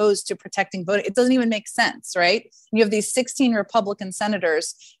anyone be opposed to protecting voting? It doesn't even make sense, right? You have these 16 Republican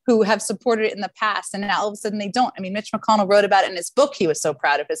senators who have supported it in the past, and now all of a sudden they don't. I mean, Mitch McConnell wrote about it in his book. He was so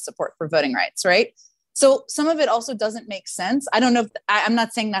proud of his support for voting rights, right? So some of it also doesn't make sense. I don't know I'm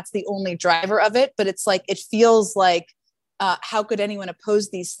not saying that's the only driver of it, but it's like, it feels like, how could anyone oppose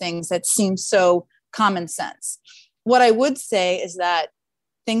these things that seem so common sense? What I would say is that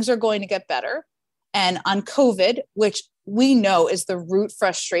things are going to get better. And on COVID, which we know is the root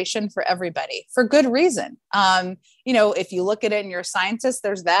frustration for everybody, for good reason. If you look at it and you're a scientist,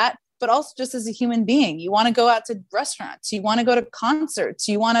 there's that. But also just as a human being, you want to go out to restaurants, you want to go to concerts,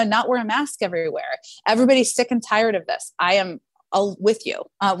 you want to not wear a mask everywhere. Everybody's sick and tired of this. I am all with you.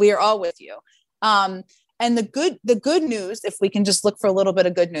 We are all with you. And the good news, if we can just look for a little bit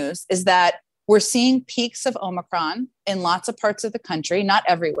of good news, is that we're seeing peaks of Omicron in lots of parts of the country, not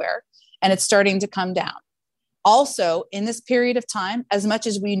everywhere, and it's starting to come down. Also, in this period of time, as much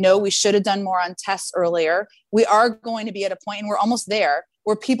as we know we should have done more on tests earlier, we are going to be at a point, and we're almost there,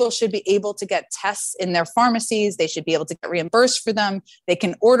 where people should be able to get tests in their pharmacies. They should be able to get reimbursed for them. They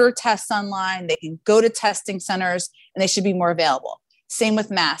can order tests online. They can go to testing centers, and they should be more available. Same with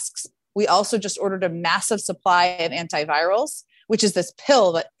masks. We also just ordered a massive supply of antivirals, which is this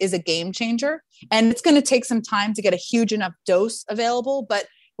pill that is a game changer. And it's going to take some time to get a huge enough dose available, but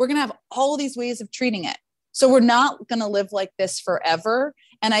we're going to have all these ways of treating it. So we're not going to live like this forever.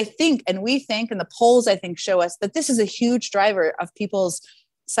 And I think, and we think, and the polls, I think, show us that this is a huge driver of people's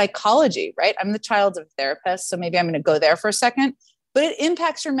psychology, right? I'm the child of a therapist, so maybe I'm going to go there for a second, but it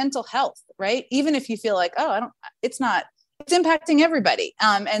impacts your mental health, right? Even if you feel like, it's impacting everybody.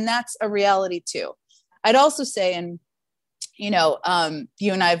 And that's a reality too. I'd also say, and, you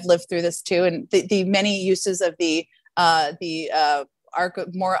and I have lived through this too, and the many uses of the arc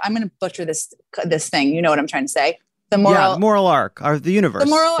of more, I'm going to butcher this thing. You know what I'm trying to say? The moral arc of the universe. The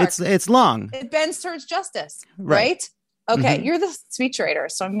moral arc. It's long. It bends towards justice, right? Okay. Mm-hmm. You're the speechwriter,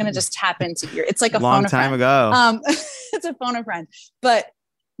 so I'm going to just tap into it's like a long phone time friend. ago. It's a phone a friend, but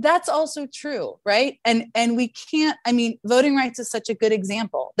that's also true, right? And we can't, voting rights is such a good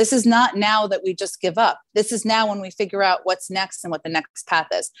example. This is not now that we just give up. This is now when we figure out what's next and what the next path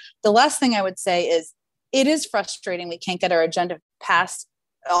is. The last thing I would say is it is frustrating we can't get our agenda passed,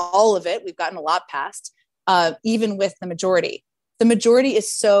 all of it. We've gotten a lot passed, even with the majority. The majority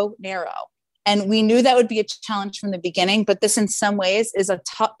is so narrow. And we knew that would be a challenge from the beginning, but this in some ways is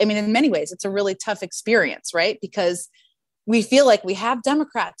in many ways, it's a really tough experience, right? Because we feel like we have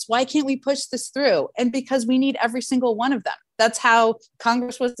Democrats. Why can't we push this through? And because we need every single one of them. That's how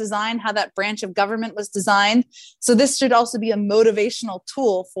Congress was designed, how that branch of government was designed. So this should also be a motivational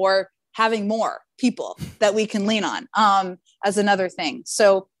tool for having more people that we can lean on as another thing.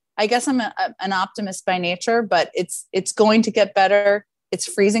 So I guess I'm an optimist by nature, but it's going to get better.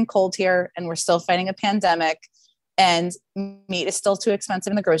 It's freezing cold here, and we're still fighting a pandemic, and meat is still too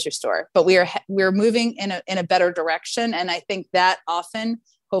expensive in the grocery store. But we're moving in a better direction, and I think that often,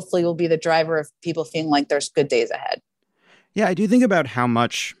 hopefully, will be the driver of people feeling like there's good days ahead. Yeah, I do think about how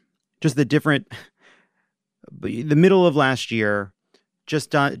much just the middle of last year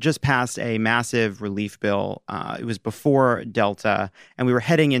just passed a massive relief bill. It was before Delta, and we were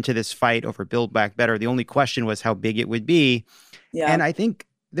heading into this fight over Build Back Better. The only question was how big it would be. Yeah. And I think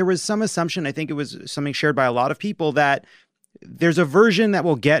there was some assumption, I think it was something shared by a lot of people, that there's a version that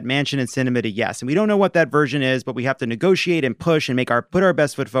will get Manchin and Sinema to yes. And we don't know what that version is, but we have to negotiate and push and put our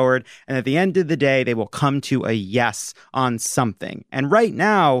best foot forward. And at the end of the day, they will come to a yes on something. And right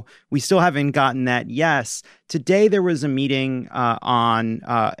now, we still haven't gotten that yes. Today, there was a meeting on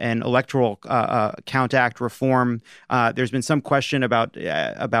an electoral count act reform. There's been some question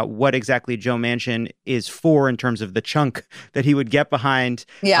about what exactly Joe Manchin is for in terms of the chunk that he would get behind.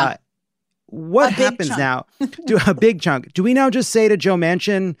 Yeah. What happens now? A big chunk. Do we now just say to Joe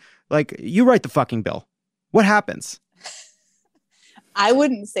Manchin, like, you write the fucking bill? What happens? I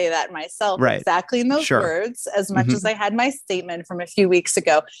wouldn't say that myself exactly in those words, as much as I had my statement from a few weeks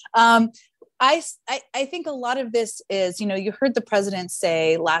ago. I think a lot of this is, you heard the president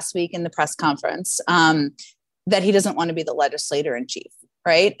say last week in the press conference that he doesn't want to be the legislator in chief,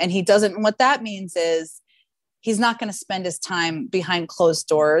 right? And he doesn't. What that means is he's not going to spend his time behind closed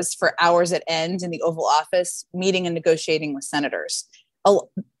doors for hours at end in the Oval Office, meeting and negotiating with senators.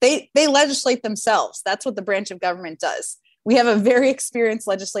 They legislate themselves. That's what the branch of government does. We have a very experienced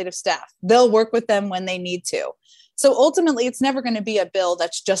legislative staff. They'll work with them when they need to. So ultimately, it's never going to be a bill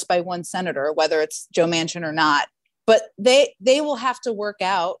that's just by one senator, whether it's Joe Manchin or not. But they will have to work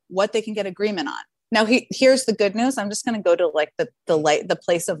out what they can get agreement on. Now, here's the good news. I'm just going to go to like the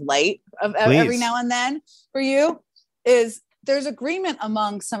place of light of every now and then for you. Is there's agreement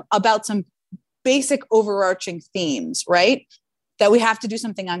about some basic overarching themes, right? That we have to do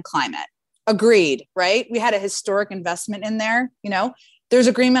something on climate. Agreed, right? We had a historic investment in there. There's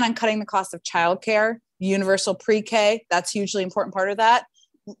agreement on cutting the cost of childcare, universal pre-K. That's a hugely important part of that.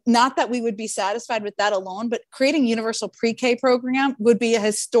 Not that we would be satisfied with that alone, but creating universal pre-K program would be a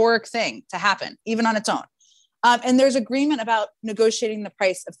historic thing to happen, even on its own. And there's agreement about negotiating the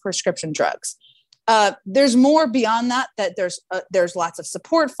price of prescription drugs. There's more beyond that there's lots of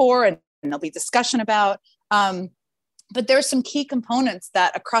support for, and there'll be discussion about. But there's some key components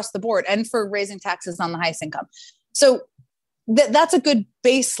that across the board, and for raising taxes on the highest income. So that's a good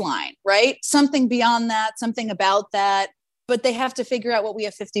baseline, right? Something beyond that, something about that. But they have to figure out what we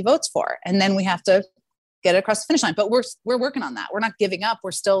have 50 votes for. And then we have to get it across the finish line. But we're working on that. We're not giving up.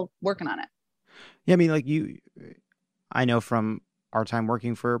 We're still working on it. Yeah, I mean, I know from our time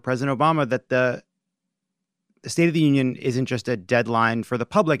working for President Obama that the State of the Union isn't just a deadline for the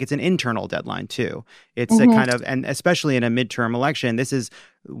public. It's an internal deadline, too. It's a kind of, and especially in a midterm election, this is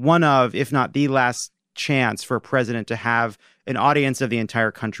one of, if not the last chance for a president to have an audience of the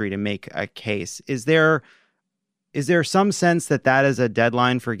entire country to make a case. Is there some sense that is a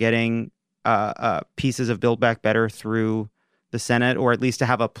deadline for getting pieces of Build Back Better through the Senate, or at least to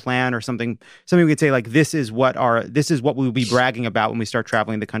have a plan or something we could say, like, this is what we'll be bragging about when we start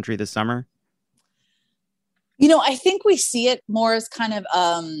traveling the country this summer? I think we see it more as kind of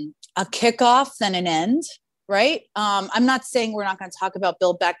a kickoff than an end, right? I'm not saying we're not going to talk about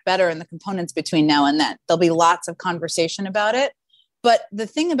Build Back Better and the components between now and then. There'll be lots of conversation about it. But the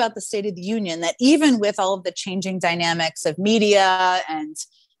thing about the State of the Union, that even with all of the changing dynamics of media and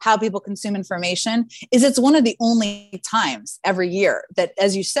how people consume information, is it's one of the only times every year that,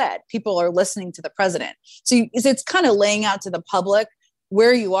 as you said, people are listening to the president. So it's kind of laying out to the public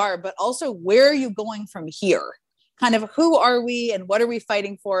where you are, but also where are you going from here? Kind of who are we and what are we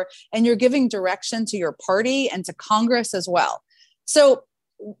fighting for? And you're giving direction to your party and to Congress as well. So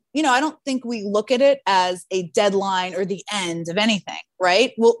I don't think we look at it as a deadline or the end of anything,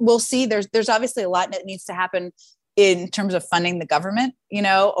 right? We'll see. There's obviously a lot that needs to happen in terms of funding the government,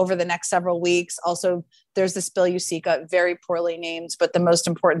 over the next several weeks. Also, there's this bill you see got very poorly named, but the most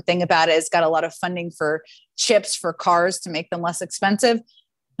important thing about it is got a lot of funding for chips for cars to make them less expensive.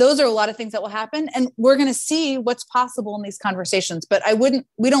 Those are a lot of things that will happen, and we're going to see what's possible in these conversations. But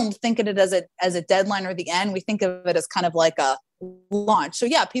we don't think of it as a deadline or the end. We think of it as kind of like a launch. So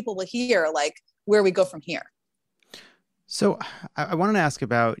yeah, people will hear like where we go from here. So I wanted to ask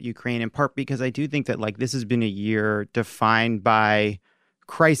about Ukraine, in part because I do think that this has been a year defined by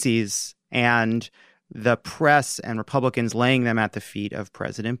crises and the press and Republicans laying them at the feet of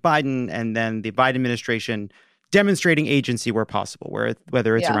President Biden, and then the Biden administration demonstrating agency where possible,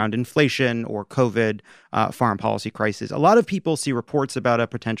 whether it's around inflation or COVID, foreign policy crisis. A lot of people see reports about a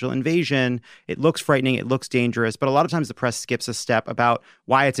potential invasion. It looks frightening. It looks dangerous. But a lot of times the press skips a step about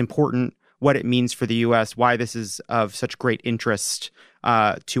why it's important, what it means for the U.S., why this is of such great interest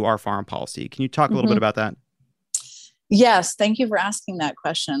to our foreign policy. Can you talk a little bit about that? Yes, thank you for asking that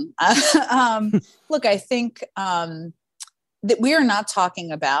question. Look, I think that we are not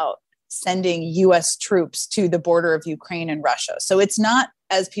talking about sending U.S. troops to the border of Ukraine and Russia. So it's not,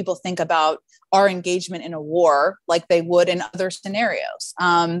 as people think about our engagement in a war, like they would in other scenarios.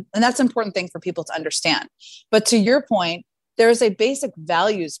 And that's an important thing for people to understand. But to your point, there's a basic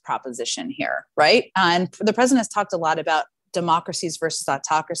values proposition here, right? And the president has talked a lot about democracies versus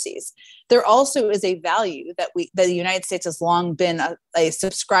autocracies. There also is a value that the United States has long been a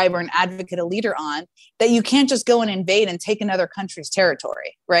subscriber and advocate, a leader on, that you can't just go and invade and take another country's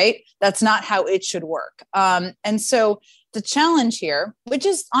territory, right? That's not how it should work. And so the challenge here, which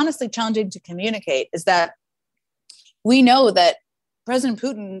is honestly challenging to communicate, is that we know that President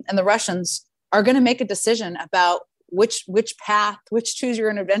Putin and the Russians are going to make a decision about which path, which choose your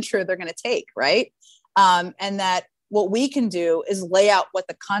own adventure they're going to take, right? And that what we can do is lay out what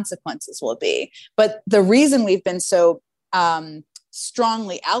the consequences will be. But the reason we've been so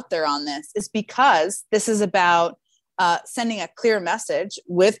strongly out there on this is because this is about sending a clear message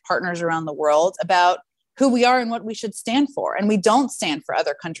with partners around the world about who we are and what we should stand for. And we don't stand for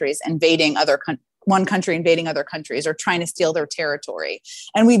other countries invading one country invading other countries or trying to steal their territory.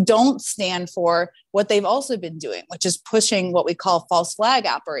 And we don't stand for what they've also been doing, which is pushing what we call false flag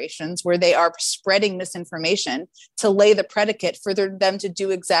operations, where they are spreading misinformation to lay the predicate for them to do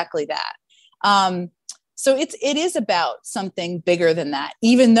exactly that. So it is about something bigger than that,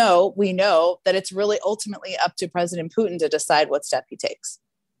 even though we know that it's really ultimately up to President Putin to decide what step he takes.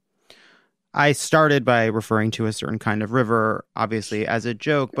 I started by referring to a certain kind of river, obviously as a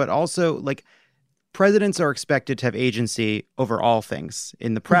joke, but also like presidents are expected to have agency over all things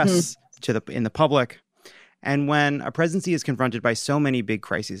in the press, in the public. And when a presidency is confronted by so many big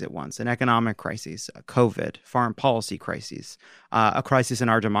crises at once, an economic crisis, a COVID, foreign policy crisis, a crisis in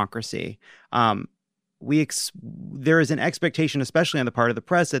our democracy, there is an expectation, especially on the part of the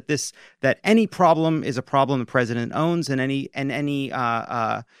press, that any problem is a problem the president owns, and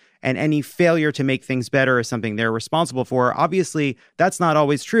any failure to make things better is something they're responsible for. Obviously, that's not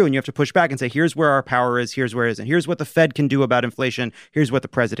always true. And you have to push back and say, here's where our power is, here's where it isn't. Here's what the Fed can do about inflation. Here's what the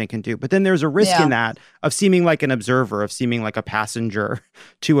president can do. But then there's a risk in that of seeming like an observer, of seeming like a passenger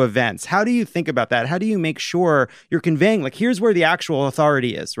to events. How do you think about that? How do you make sure you're conveying, like, here's where the actual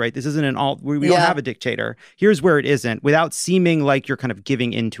authority is, right? This isn't we don't have a dictator. Here's where it isn't, without seeming like you're kind of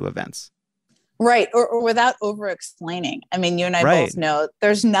giving into events. Right. Or without over-explaining. I mean, you and I both know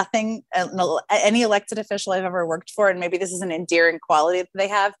there's nothing, any elected official I've ever worked for, and maybe this is an endearing quality that they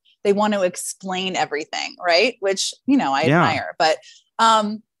have, they want to explain everything, right? Which, I admire. But,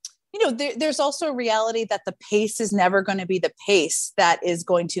 there's also a reality that the pace is never going to be the pace that is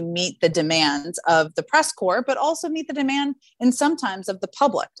going to meet the demands of the press corps, but also meet the demand and sometimes of the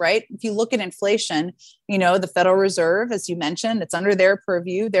public, right? If you look at inflation, the Federal Reserve, as you mentioned, it's under their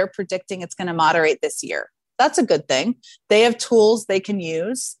purview. They're predicting it's going to moderate this year. That's a good thing. They have tools they can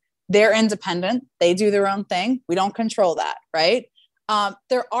use. They're independent. They do their own thing. We don't control that, right?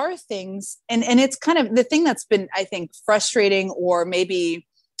 There are things, and it's kind of the thing that's been, I think, frustrating, or maybe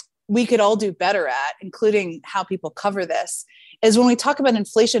we could all do better at, including how people cover this, is when we talk about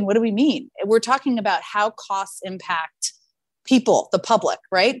inflation, what do we mean? We're talking about how costs impact people, the public,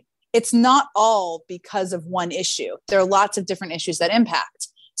 right? It's not all because of one issue. There are lots of different issues that impact.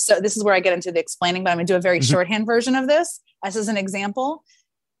 So this is where I get into the explaining, but I'm going to do a very shorthand version of this. As an example,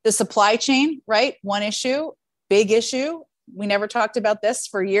 the supply chain, right? One issue, big issue. We never talked about this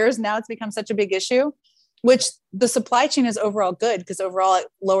for years. Now it's become such a big issue, which the supply chain is overall good because overall it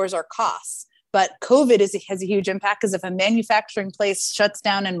lowers our costs. But COVID has a huge impact, because if a manufacturing place shuts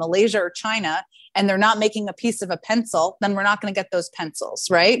down in Malaysia or China and they're not making a piece of a pencil, then we're not going to get those pencils,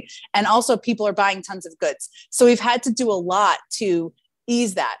 right? And also people are buying tons of goods. So we've had to do a lot to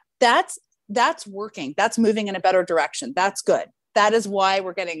ease that. That's working. That's moving in a better direction. That's good. That is why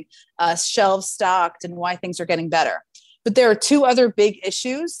we're getting shelves stocked and why things are getting better. But there are two other big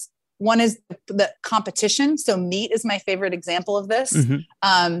issues. One is the competition. So meat is my favorite example of this.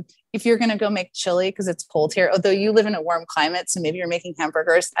 If you're going to go make chili because it's cold here, although you live in a warm climate, so maybe you're making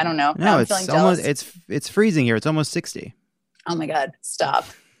hamburgers. I don't know. No, I'm feeling jealous. It's freezing here. It's almost 60. Oh my God, stop.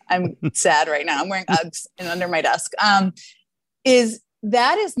 I'm sad right now. I'm wearing Uggs and under my desk.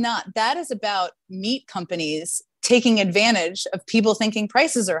 That is about meat companies taking advantage of people thinking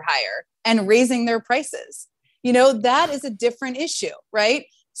prices are higher and raising their prices. That is a different issue, right?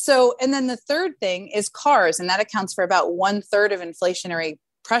 So, and then the third thing is cars, and that accounts for about 1/3 of inflationary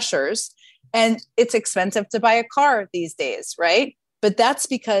pressures. And it's expensive to buy a car these days, right? But that's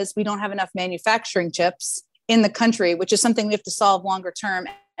because we don't have enough manufacturing chips in the country, which is something we have to solve longer term,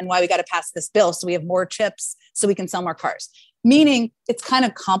 and why we got to pass this bill so we have more chips so we can sell more cars. Meaning it's kind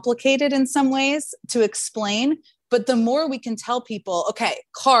of complicated in some ways to explain, but the more we can tell people, okay,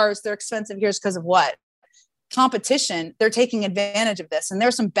 cars, they're expensive, here's because of what? Competition, they're taking advantage of this. And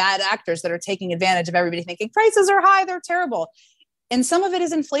there's some bad actors that are taking advantage of everybody thinking prices are high, they're terrible. And some of it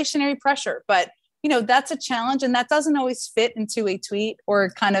is inflationary pressure, but that's a challenge, and that doesn't always fit into a tweet or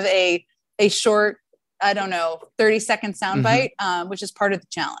kind of a short, 30-second soundbite, which is part of the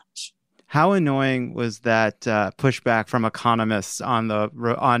challenge. How annoying was that pushback from economists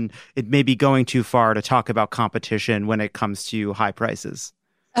on it may be going too far to talk about competition when it comes to high prices?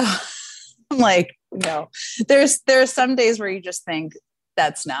 I'm like, no. There's some days where you just think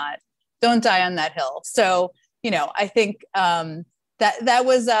don't die on that hill. So I think that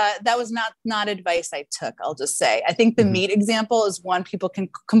was not advice I took. I'll just say I think the meat example is one people can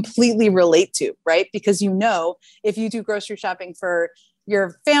completely relate to, right? Because if you do grocery shopping for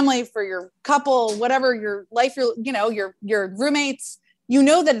your family, for your couple, whatever your life, your roommates,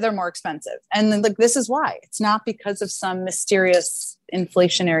 that they're more expensive. And then this is why. It's not because of some mysterious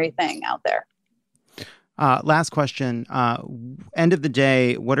inflationary thing out there. Last question. End of the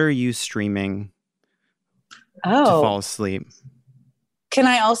day, what are you streaming to fall asleep? Can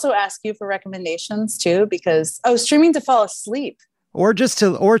I also ask you for recommendations too? Because streaming to fall asleep. Or just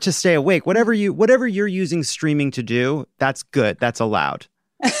to stay awake, whatever you're using streaming to do, that's good. That's allowed.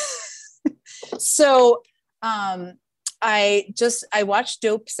 So, I watched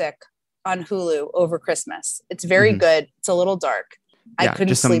Dopesick on Hulu over Christmas. It's very good. It's a little dark. I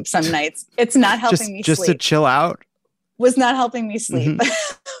couldn't sleep some nights. It's not helping me sleep. Just to chill out? Was not helping me sleep.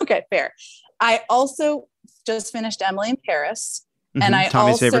 Okay, fair. I also just finished Emily in Paris. And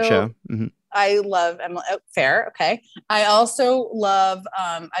Tommy's favorite show. I love Emily. Oh, fair. Okay. I also love,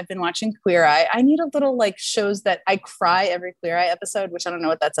 I've been watching Queer Eye. I need a little shows that I cry every Queer Eye episode, which I don't know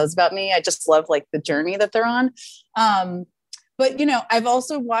what that says about me. I just love the journey that they're on. But I've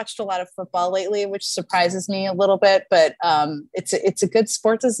also watched a lot of football lately, which surprises me a little bit, but it's a good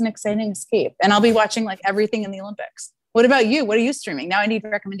sports as an exciting escape. And I'll be watching everything in the Olympics. What about you? What are you streaming? Now I need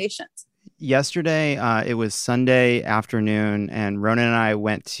recommendations. Yesterday, it was Sunday afternoon, and Ronan and I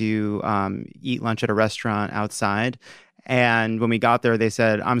went to eat lunch at a restaurant outside. And when we got there, they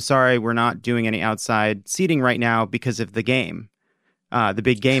said, "I'm sorry, we're not doing any outside seating right now because of the game. The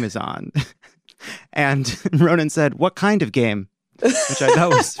big game is on." And Ronan said, "What kind of game?" Which I thought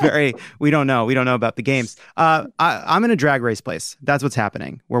was we don't know about the games. I'm in a Drag Race place. That's what's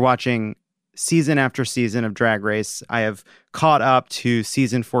happening. We're watching season after season of Drag Race. I have caught up to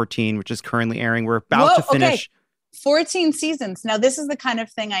season 14, which is currently airing. We're about to finish. Okay. 14 seasons. Now, this is the kind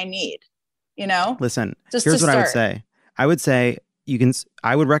of thing I need, Listen, here's what I would say. I would say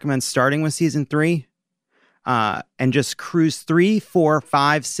I would recommend starting with season 3 and just cruise 3, 4,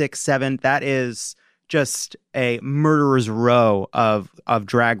 5, 6, 7. That is just a murderer's row of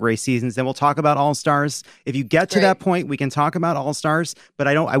Drag Race seasons. Then we'll talk about All Stars. If you get to that point, we can talk about All Stars, but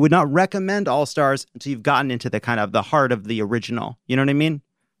I would not recommend All Stars until you've gotten into the kind of the heart of the original. You know what I mean?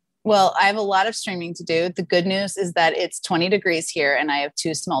 Well, I have a lot of streaming to do. The good news is that it's 20 degrees here and I have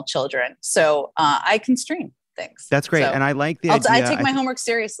 2 small children. So I can stream things. That's great. And I like the idea. I take my homework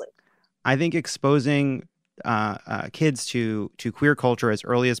seriously. I think exposing kids to queer culture as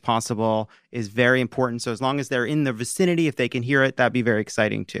early as possible is very important. So as long as they're in the vicinity, if they can hear it, that'd be very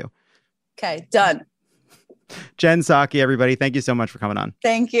exciting too. Okay, done. Jen Psaki, everybody, thank you so much for coming on.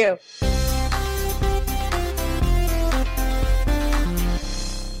 Thank you.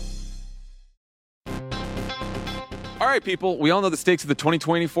 All right, people, we all know the stakes of the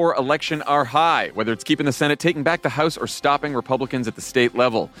 2024 election are high, whether it's keeping the Senate, taking back the House, or stopping Republicans at the state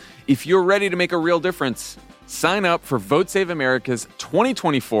level. If you're ready to make a real difference, sign up for Vote Save America's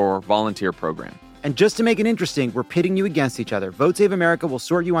 2024 volunteer program. And just to make it interesting, we're pitting you against each other. Vote Save America will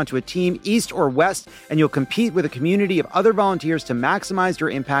sort you onto a team, east or west, and you'll compete with a community of other volunteers to maximize your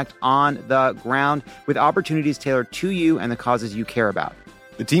impact on the ground with opportunities tailored to you and the causes you care about.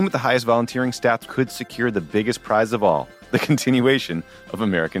 The team with the highest volunteering stats could secure the biggest prize of all, the continuation of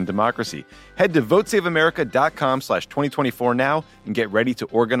American democracy. Head to votesaveamerica.com/2024 now and get ready to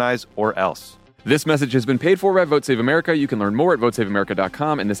organize or else. This message has been paid for by Vote Save America. You can learn more at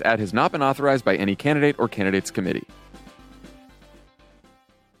votesaveamerica.com, and this ad has not been authorized by any candidate or candidates committee.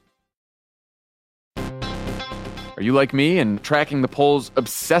 Are you like me and tracking the polls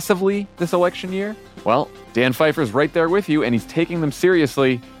obsessively this election year? Well, Dan Pfeiffer's right there with you, and he's taking them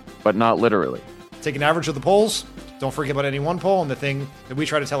seriously, but not literally. Take an average of the polls. Don't forget about any one poll. And the thing that we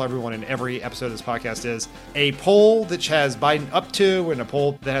try to tell everyone in every episode of this podcast is a poll that has Biden up to and a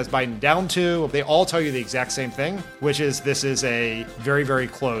poll that has Biden down to. They all tell you the exact same thing, which is this is a very, very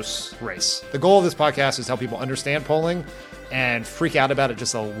close race. The goal of this podcast is to help people understand polling and freak out about it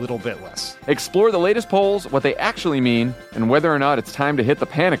just a little bit less. Explore the latest polls, what they actually mean, and whether or not it's time to hit the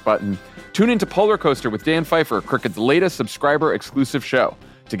panic button. Tune into Polar Coaster with Dan Pfeiffer, Crooked's latest subscriber-exclusive show.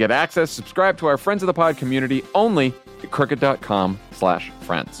 To get access, subscribe to our Friends of the Pod community only at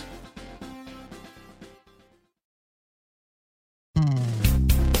crooked.com/friends.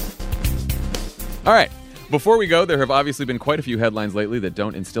 All right. Before we go, there have obviously been quite a few headlines lately that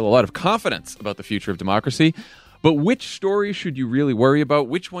don't instill a lot of confidence about the future of democracy. But which stories should you really worry about?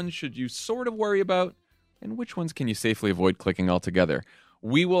 Which ones should you sort of worry about? And which ones can you safely avoid clicking altogether?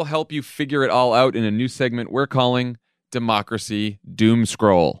 We will help you figure it all out in a new segment we're calling Democracy Doom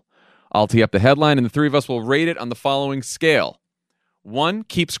Scroll. I'll tee up the headline, and the three of us will rate it on the following scale. 1,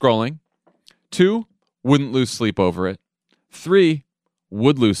 keep scrolling. 2, wouldn't lose sleep over it. 3,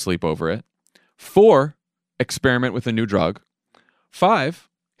 would lose sleep over it. 4, experiment with a new drug. 5,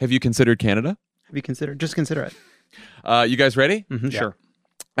 have you considered Canada? Have you considered? Just consider it. You guys ready? Mm-hmm, yeah. Sure.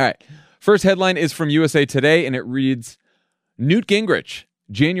 All right. First headline is from USA Today, and it reads, Newt Gingrich,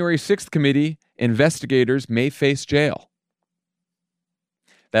 January 6th committee, investigators may face jail.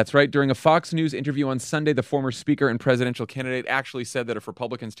 That's right. During a Fox News interview on Sunday, the former speaker and presidential candidate actually said that if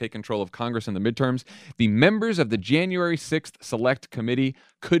Republicans take control of Congress in the midterms, the members of the January 6th Select Committee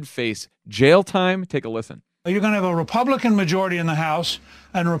could face jail time. Take a listen. You're going to have a Republican majority in the House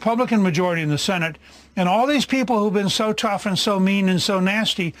and a Republican majority in the Senate. And all these people who've been so tough and so mean and so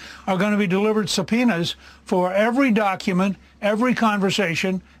nasty are going to be delivered subpoenas for every document, every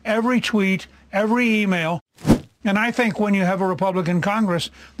conversation, every tweet, every email. And I think when you have a Republican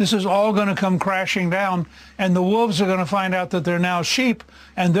Congress, this is all going to come crashing down, and the wolves are going to find out that they're now sheep,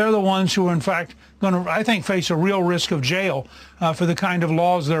 and they're the ones who are, in fact, going to, I think, face a real risk of jail for the kind of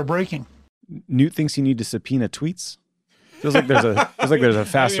laws they're breaking. Newt thinks you need to subpoena tweets. Feels like there's a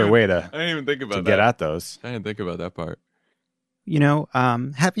faster way to. I didn't even think about to that. Get at those. I didn't think about that part. You know,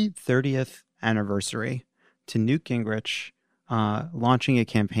 happy 30th anniversary to Newt Gingrich launching a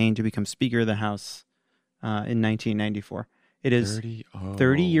campaign to become Speaker of the House in 1994. It is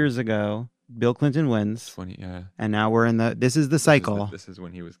 30 years ago. Bill Clinton wins. 20, yeah. And now we're in this is the cycle. This is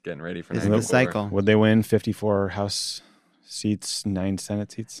when he was getting ready for 94. This is the cycle. Would they win 54 House seats, 9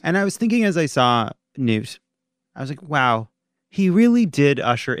 Senate seats? And I was thinking as I saw Newt, I was like, wow, he really did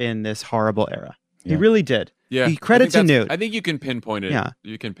usher in this horrible era. Yeah. He really did. Yeah. Credit to Newt. I think you can pinpoint it. Yeah.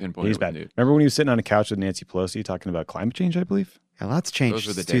 You can pinpoint He's it. Bad. Newt. Remember when he was sitting on a couch with Nancy Pelosi talking about climate change, I believe? Yeah, lots changed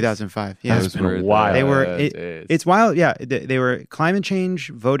since 2005. Yeah, it's been wild. They were. It's wild. Yeah, they were climate change.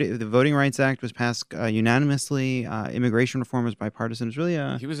 The Voting Rights Act was passed unanimously. Immigration reform was bipartisan. It was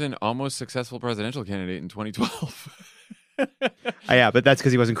really. He was an almost successful presidential candidate in 2012. Yeah, but that's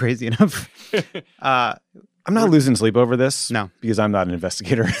because he wasn't crazy enough. I'm not losing sleep over this. No, because I'm not an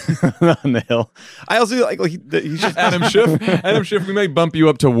investigator on the Hill. I also like he's just Adam Schiff. Adam Schiff, we might bump you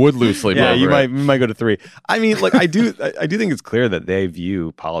up to would lose sleep. Yeah, over you it. might go to 3. I mean, like I do think it's clear that they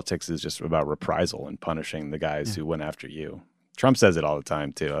view politics as just about reprisal and punishing the guys who went after you. Trump says it all the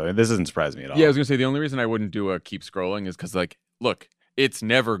time too. I mean, this doesn't surprise me at all. Yeah, I was gonna say the only reason I wouldn't do a keep scrolling is because, like, look, it's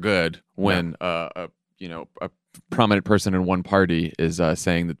never good when a prominent person in one party is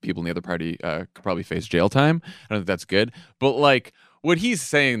saying that people in the other party could probably face jail time. I don't think that's good. But like what he's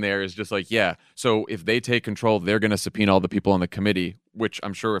saying there is just like, yeah, so if they take control, they're going to subpoena all the people on the committee, which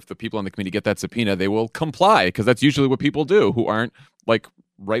I'm sure if the people on the committee get that subpoena, they will comply because that's usually what people do who aren't like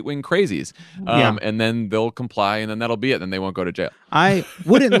right-wing crazies. And then they'll comply and then that'll be it. Then they won't go to jail. I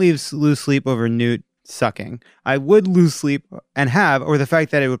wouldn't lose sleep over Newt sucking. I would lose sleep or the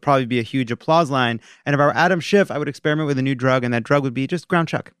fact that it would probably be a huge applause line. And if I were Adam Schiff, I would experiment with a new drug, and that drug would be just ground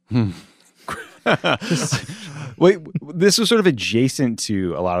chuck. Wait, this was sort of adjacent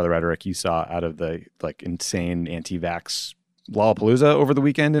to a lot of the rhetoric you saw out of the like insane anti-vax Lollapalooza over the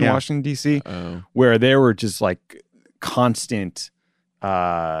weekend in Washington, D.C., where there were just like constant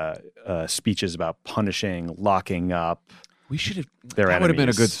speeches about punishing, locking up. We should have. That would have been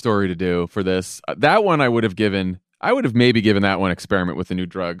a good story to do for this. That one I would have given. I would have maybe given that one experiment with a new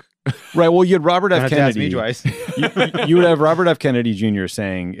drug. Right. Well, you had Robert F. Kennedy. You would have Robert F. Kennedy Jr.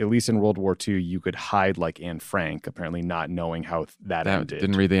 saying, at least in World War II, you could hide like Anne Frank, apparently not knowing how that ended.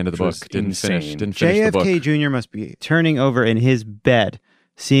 Didn't read the end of the book. Didn't finish the book. JFK Jr. must be turning over in his bed,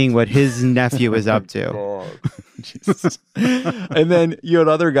 seeing what his nephew is up to. And then you had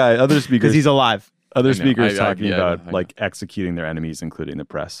other speakers. Because he's alive. Other I know. speakers I talking know. about like executing their enemies, including the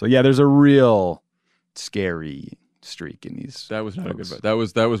press. So yeah, there's a real scary streak in these. That was not a good folks.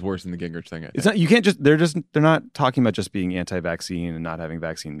 vote. That was worse than the Gingrich thing. I think. It's not. You can't just. They're not talking about just being anti-vaccine and not having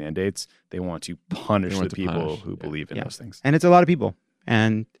vaccine mandates. They want to punish They want the to people punish, who believe in those things. And it's a lot of people.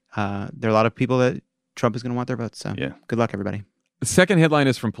 And there are a lot of people that Trump is going to want their votes. So Yeah. good luck, everybody. The second headline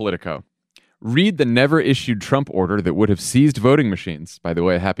is from Politico. Read the never issued Trump order that would have seized voting machines. By the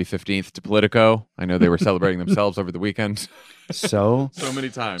way, happy 15th to Politico. I know they were celebrating themselves over the weekend. So Many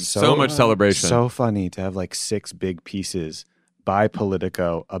times. So much celebration. So funny to have like 6 big pieces by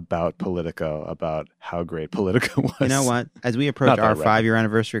Politico about how great Politico was. You know what? As we approach Not that our relevant. 5-year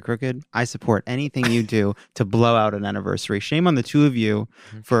anniversary, Crooked, I support anything you do to blow out an anniversary. Shame on the two of you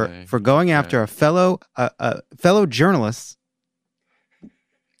for going after a fellow journalist.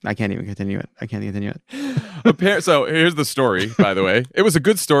 I can't even continue it. So here's the story, by the way. It was a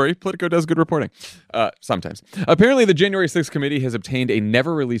good story. Politico does good reporting. Sometimes. Apparently, the January 6th committee has obtained a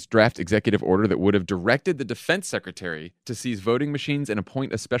never-released draft executive order that would have directed the defense secretary to seize voting machines and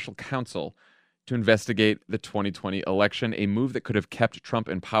appoint a special counsel to investigate the 2020 election, a move that could have kept Trump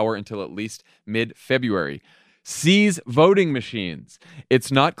in power until at least mid-February. Seize voting machines.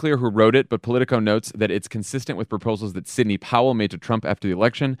 It's not clear who wrote it, but Politico notes that it's consistent with proposals that Sidney Powell made to Trump after the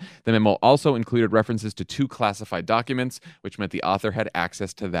election. The memo also included references to 2 classified documents, which meant the author had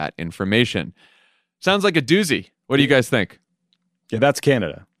access to that information. Sounds like a doozy. What do you guys think? Yeah, that's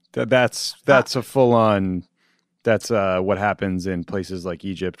Canada. That's a full-on. That's what happens in places like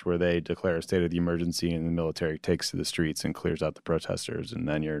Egypt, where they declare a state of the emergency and the military takes to the streets and clears out the protesters, and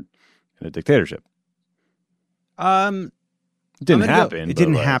then you're in a dictatorship. It didn't happen. It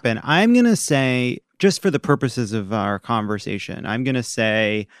didn't happen. I'm going to say, just for the purposes of our conversation, I'm going to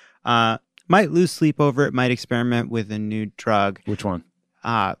say might lose sleep over it, might experiment with a new drug. Which one?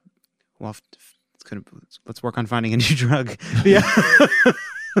 Well, let's work on finding a new drug.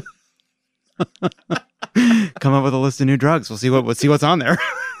 Come up with a list of new drugs. We'll see what's on there.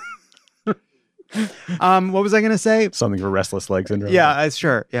 What was I going to say? Something for restless leg syndrome. Yeah,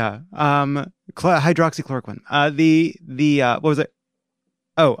 sure. Yeah. Hydroxychloroquine. What was it?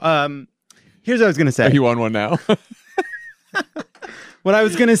 Oh, here's what I was going to say. Are you on one now? What I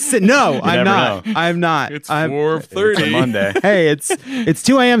was going to say. No, I'm not. know. I'm not. It's I'm 4:30. It's a Monday. Hey, it's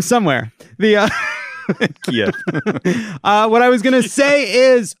 2 a.m. somewhere. Yeah. What I was going to say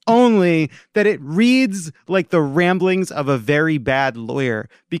is only that it reads like the ramblings of a very bad lawyer,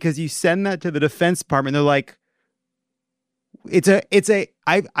 because you send that to the Defense Department. They're like,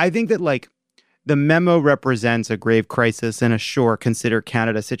 I think that like the memo represents a grave crisis and a consider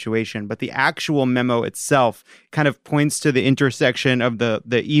Canada situation, but the actual memo itself kind of points to the intersection of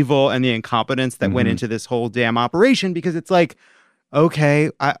the evil and the incompetence that went into this whole damn operation, because it's like, okay,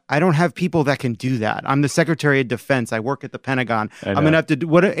 I don't have people that can do that. I'm the Secretary of Defense. I work at the Pentagon. I'm going to have to do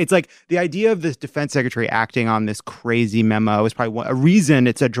what it's like. The idea of this defense secretary acting on this crazy memo is probably a reason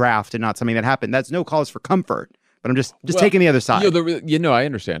it's a draft and not something that happened. That's no cause for comfort, but I'm just taking the other side. I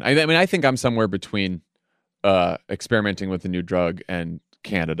understand. I mean, I think I'm somewhere between experimenting with a new drug and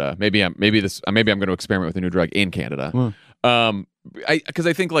Canada. Maybe I'm going to experiment with a new drug in Canada. Because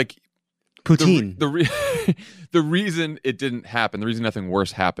I think like Poutine. The reason it didn't happen, the reason nothing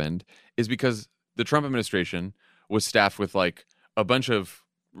worse happened, is because the Trump administration was staffed with like a bunch of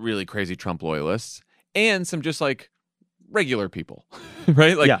really crazy Trump loyalists and some just like regular people,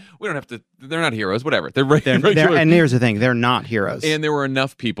 right? Like we don't have to. They're not heroes. Whatever. They're regular. And here's the thing: they're not heroes. And there were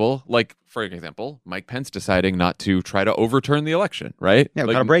enough people, like for example, Mike Pence deciding not to try to overturn the election, right? Yeah, we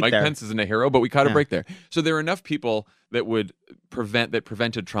like, got a break Mike there. Pence isn't a hero, but we caught a break there. So there were enough people that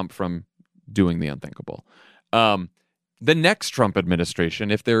prevented Trump from doing the unthinkable. The next Trump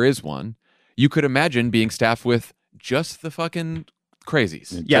administration, if there is one, you could imagine being staffed with just the fucking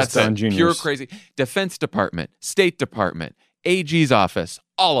crazies. Yes, That's it. juniors. Pure crazy. Defense Department, State Department, AG's office,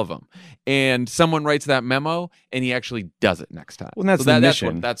 all of them. And someone writes that memo, and he actually does it next time. Well, that's so the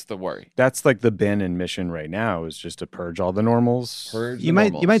mission. That's the worry. That's like the bin and mission right now, is just to purge all the normals, You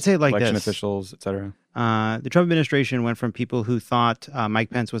might say it like election this. officials, etc. The Trump administration went from people who thought Mike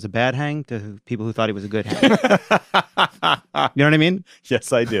Pence was a bad hang to people who thought he was a good hang. You know what I mean?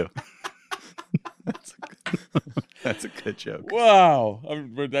 Yes, I do. That's a good joke. Wow.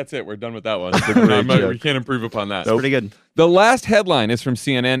 That's it. We're done with that one. We can't improve upon that. Pretty good. The last headline is from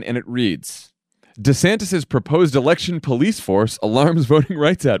CNN, and it reads, DeSantis' proposed election police force alarms voting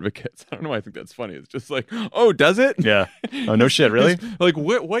rights advocates. I don't know why I think that's funny. It's just like, oh, does it? Yeah. Oh, no shit, really? Like,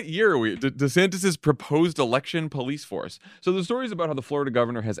 what year are we? DeSantis' proposed election police force. So the story is about how the Florida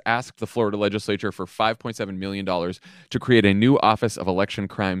governor has asked the Florida legislature for $5.7 million to create a new Office of Election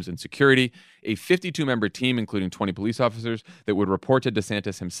Crimes and Security, a 52-member team, including 20 police officers, that would report to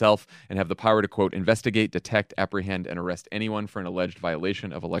DeSantis himself and have the power to, quote, investigate, detect, apprehend, and arrest anyone for an alleged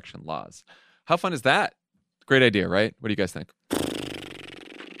violation of election laws. How fun is that? Great idea, right? What do you guys think?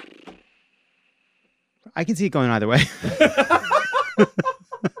 I can see it going either way.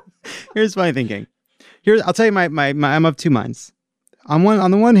 Here's my thinking. I'll tell you I'm of two minds.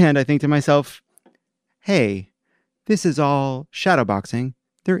 On the one hand, I think to myself, hey, this is all shadowboxing.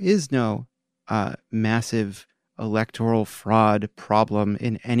 There is no massive electoral fraud problem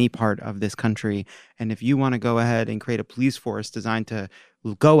in any part of this country. And if you want to go ahead and create a police force designed to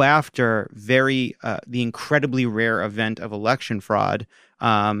go after the incredibly rare event of election fraud,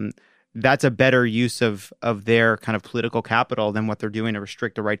 that's a better use of their kind of political capital than what they're doing to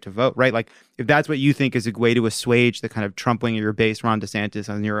restrict the right to vote, right? Like, if that's what you think is a way to assuage the kind of Trump wing of your base, Ron DeSantis,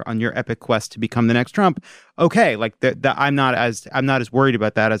 on your epic quest to become the next Trump, okay, like I'm not as worried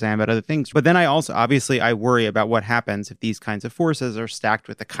about that as I am about other things. But then I also, obviously, I worry about what happens if these kinds of forces are stacked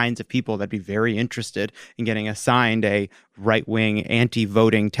with the kinds of people that'd be very interested in getting assigned a right-wing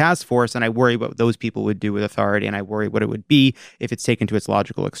anti-voting task force, and I worry what those people would do with authority, and I worry what it would be if it's taken to its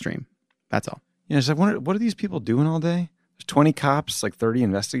logical extreme. That's all. Yeah, it's like, what are these people doing all day? There's 20 cops, like 30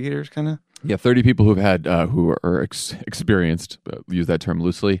 investigators, kind of. Yeah, 30 people who've had who are experienced, use that term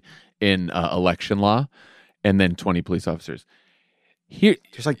loosely, in election law, and then 20 police officers. Here,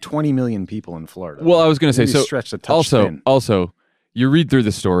 there's like 20 million people in Florida. Well, I was going to say, so stretch the touch spin. Also, you read through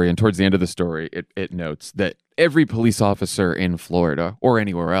the story, and towards the end of the story, it notes that every police officer in Florida or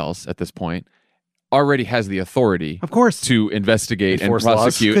anywhere else at this point already has the authority, of course, to investigate enforce and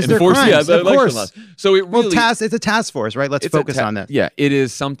prosecute, laws. Enforce the election laws. So it really, it's a task force, right? Let's focus on that. Yeah, it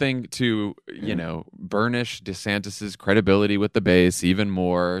is something to burnish DeSantis's credibility with the base even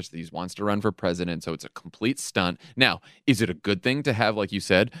more. He wants to run for president, so it's a complete stunt. Now, is it a good thing to have, like you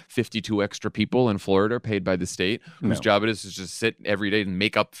said, 52 extra people in Florida paid by the state whose job it is to just sit every day and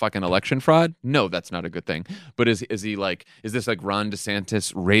make up fucking election fraud? No, that's not a good thing. But is this like Ron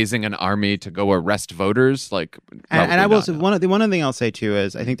DeSantis raising an army to go arrest voters? Like, and I will say one thing I'll say too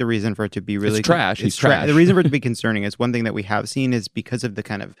is I think the reason for it to be really it's trash. He's trash. The reason for it to be concerning is one thing that we have seen is because of the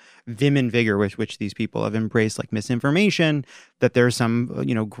kind of vim and vigor with which these people have embraced like misinformation, that there's some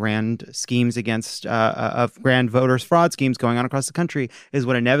grand schemes against of grand voters fraud schemes going on across the country. Is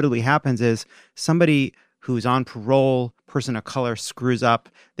what inevitably happens is somebody who's on parole, person of color, screws up,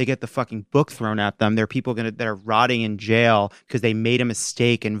 they get the fucking book thrown at them. There are people that are rotting in jail because they made a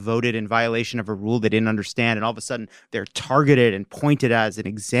mistake and voted in violation of a rule they didn't understand, and all of a sudden they're targeted and pointed as an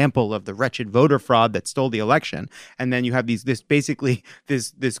example of the wretched voter fraud that stole the election. And then you have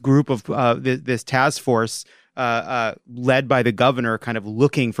this group of this task force led by the governor kind of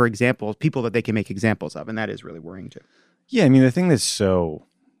looking for examples, people that they can make examples of, and that is really worrying too. Yeah, I mean, the thing that's so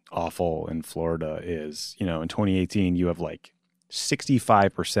awful in Florida is, in 2018, you have like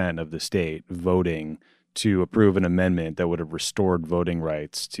 65% of the state voting to approve an amendment that would have restored voting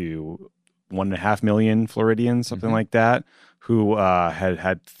rights to 1.5 million Floridians, something like that, who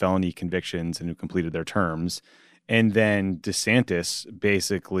had felony convictions and who completed their terms. And then DeSantis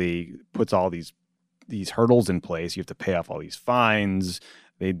basically puts all these hurdles in place. You have to pay off all these fines.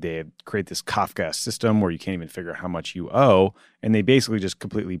 They create this Kafka system where you can't even figure out how much you owe, and they basically just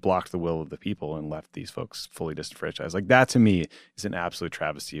completely blocked the will of the people and left these folks fully disenfranchised. Like, that to me is an absolute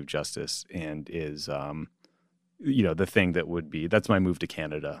travesty of justice, and is the thing that would be, that's my move to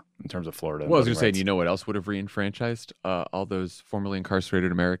Canada in terms of Florida. Well, I was going to say, you know what else would have reenfranchised all those formerly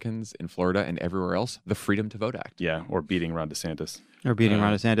incarcerated Americans in Florida and everywhere else? The Freedom to Vote Act. Yeah, or beating Ron DeSantis. Ron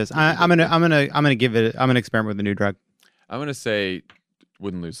DeSantis. I'm gonna experiment with a new drug. I'm gonna say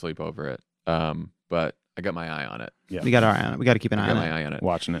wouldn't lose sleep over it. But I got my eye on it. Yeah, we got our eye on it. We got to keep an eye on it.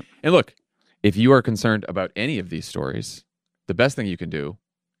 Watching it. And look, if you are concerned about any of these stories, the best thing you can do,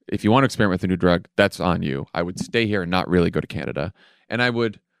 if you want to experiment with a new drug, that's on you. I would stay here and not really go to Canada. And I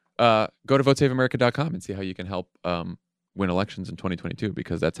would go to votesaveamerica.com and see how you can help win elections in 2022,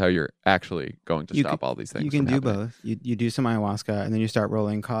 because that's how you're actually going to stop all these things. You can do both. You do some ayahuasca and then you start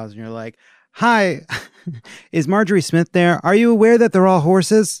rolling calls and you're like, hi, is Marjorie Smith there? Are you aware that they're all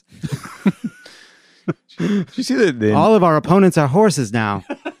horses? Did you see that? All of our opponents are horses now.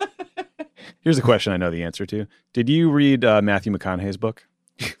 Here's a question I know the answer to. Did you read Matthew McConaughey's book?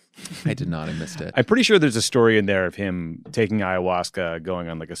 I did not. I missed it. I'm pretty sure there's a story in there of him taking ayahuasca, going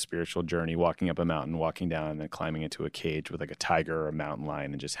on like a spiritual journey, walking up a mountain, walking down, and then climbing into a cage with like a tiger or a mountain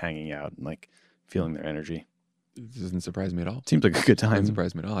lion and just hanging out and like feeling their energy. It doesn't surprise me at all. Seems like a good time. Doesn't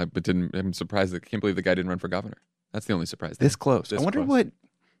surprise me at all. I'm surprised. I can't believe the guy didn't run for governor. That's the only surprise. This close. I wonder what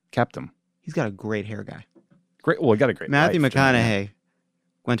kept him. He's got a great hair guy. Great. Well, he got a great Matthew life, McConaughey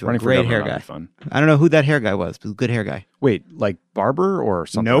went to Running a for great governor hair might guy. be fun. I don't know who that hair guy was, but good hair guy. Wait, like barber or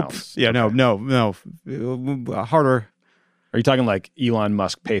something else? Yeah, Okay. no. Harder. Are you talking like Elon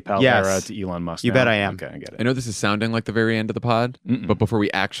Musk PayPal Yes. era to Elon Musk? You now? bet I am. Okay, I get it. I know this is sounding like the very end of the pod, but before we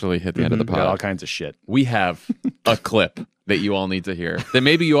actually hit the end of the We got all pod, kinds of shit. we have a clip that you all need to hear that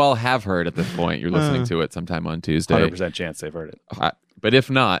maybe you all have heard at this point. You're listening to it sometime on Tuesday. 100% chance they've heard it. But if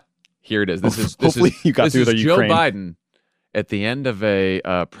not, here it is. Hopefully you got through the Joe Ukraine. Biden at the end of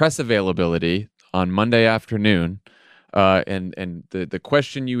a press availability on Monday afternoon, and the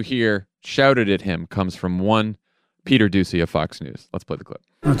question you hear shouted at him comes from one Peter Doocy of Fox News. Let's play the clip.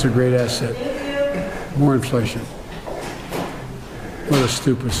 That's a great asset. More inflation. What a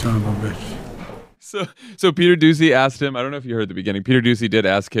stupid son of a bitch. So Peter Doocy asked him, I don't know if you heard the beginning, Peter Doocy did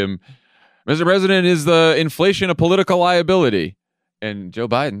ask him, Mr. President, is the inflation a political liability? And Joe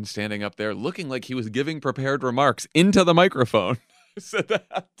Biden, standing up there, looking like he was giving prepared remarks into the microphone, said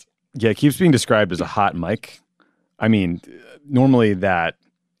that. Yeah, it keeps being described as a hot mic. I mean, normally that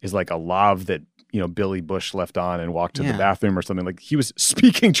is like a lav that, Billy Bush left on and walked to the bathroom or something. Like he was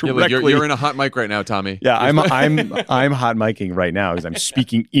speaking directly. You're in a hot mic right now, Tommy. Yeah, I'm hot micing right now because I'm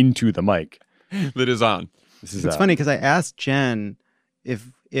speaking into the mic. That is on. It's funny because I asked Jen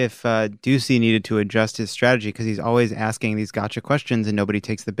if Doocy needed to adjust his strategy because he's always asking these gotcha questions and nobody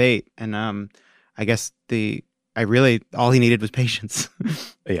takes the bait. And I guess all he needed was patience.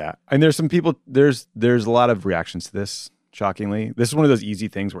 Yeah, and there's some people. There's a lot of reactions to this. Shockingly, this is one of those easy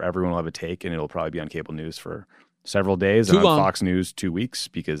things where everyone will have a take, and it'll probably be on cable news for several days, and on Fox News 2 weeks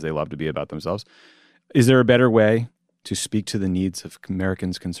because they love to be about themselves. Is there a better way to speak to the needs of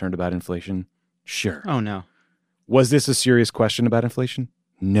Americans concerned about inflation? Sure. Oh no. Was this a serious question about inflation?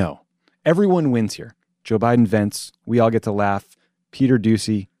 No. Everyone wins here. Joe Biden vents. We all get to laugh. Peter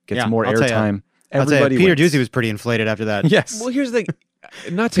Doocy gets more airtime. Everybody Peter Doocy was pretty inflated after that. Yes. Well, here's the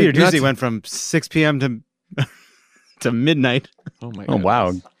Peter Doocy went from 6 p.m. to midnight. Oh my! Oh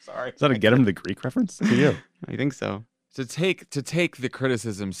wow! Sorry. Is that a get him the Greek reference to you? I think so. To take the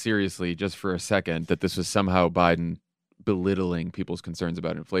criticism seriously, just for a second, that this was somehow Biden belittling people's concerns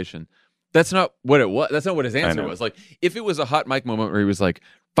about inflation. That's not what it was. That's not what his answer was. Like, if it was a hot mic moment where he was like,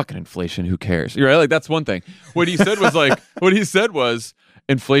 "Fucking inflation, who cares?" You're right. Like that's one thing. What he said was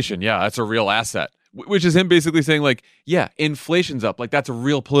inflation. Yeah, that's a real asset. Which is him basically saying like, yeah, inflation's up. Like that's a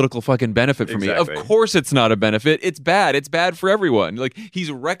real political fucking benefit for me. Of course it's not a benefit. It's bad. It's bad for everyone. Like he's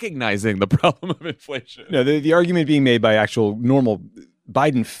recognizing the problem of inflation. No, the argument being made by actual normal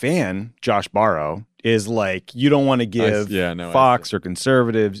Biden fan, Josh Barro, is like, you don't want to give Fox or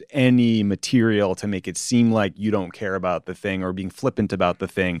conservatives any material to make it seem like you don't care about the thing or being flippant about the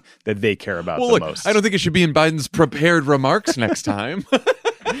thing that they care about the most. I don't think it should be in Biden's prepared remarks next time.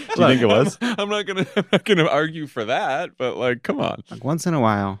 Do you think it was? I'm not gonna argue for that, but like, come on. Like once in a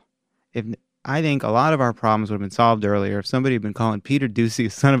while, I think a lot of our problems would have been solved earlier if somebody had been calling Peter Doocy a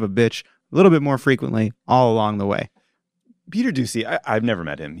son of a bitch a little bit more frequently all along the way. Peter Doocy, I've never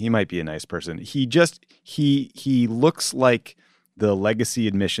met him. He might be a nice person. He looks like the legacy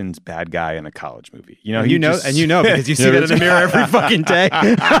admissions bad guy in a college movie. And you know because you see that in the mirror every fucking day.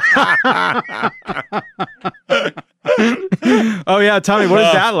 Oh yeah, Tommy, what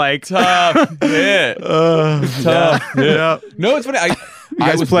is that like? Tough hit. Tough hit. Yeah. No, it's funny.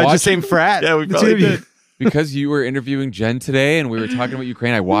 I was pledged the same frat. Yeah, we probably did. Because you were interviewing Jen today and we were talking about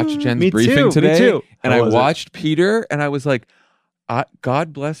Ukraine, I watched Jen's briefing today. Me too. And I watched Peter and I was like,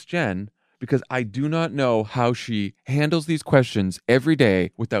 God bless Jen, because I do not know how she handles these questions every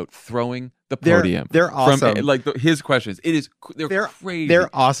day without throwing the podium. They're awesome. From his questions. They're crazy. They're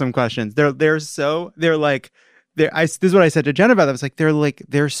awesome questions. This is what I said to Jen about them. It's like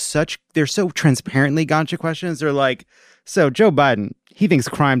they're so transparently gotcha questions. They're like, so Joe Biden, he thinks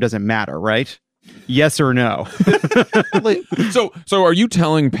crime doesn't matter, right? Yes or no? So are you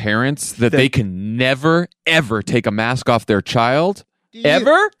telling parents that they can never ever take a mask off their child?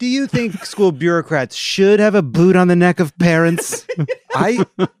 Ever? Do you think school bureaucrats should have a boot on the neck of parents?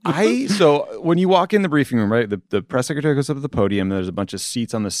 So when you walk in the briefing room, right, the press secretary goes up to the podium and there's a bunch of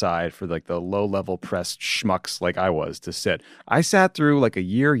seats on the side for like the low level press schmucks like I was to sit. I sat through like a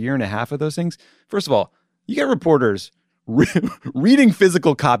year and a half of those things. First of all, you get reporters reading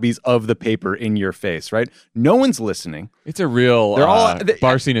physical copies of the paper in your face, right? No one's listening. It's a real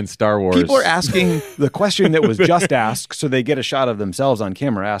bar scene in Star Wars. People are asking the question that was just asked, so they get a shot of themselves on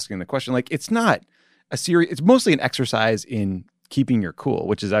camera asking the question. Like, it's not a serious, it's mostly an exercise in keeping your cool,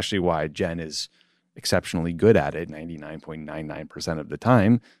 which is actually why Jen is exceptionally good at it 99.99% of the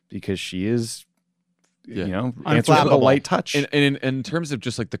time, because she is, answers with a light touch. And in terms of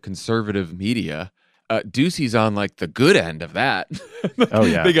just like the conservative media, Ducey's on like the good end of that. Oh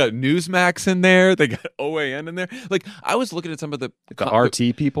yeah, they got Newsmax in there, they got OAN in there. Like, I was looking at some of the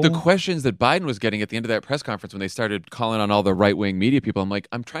RT people, the questions that Biden was getting at the end of that press conference when they started calling on all the right wing media people. I'm like,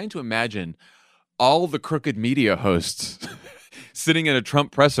 I'm trying to imagine all the crooked media hosts sitting in a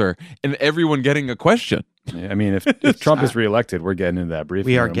Trump presser and everyone getting a question. Yeah, I mean, if Trump is reelected, we're getting into that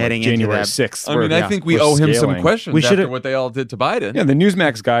briefing. We are getting into January that. 6th. I mean, I think we owe him some questions after what they all did to Biden. Yeah, the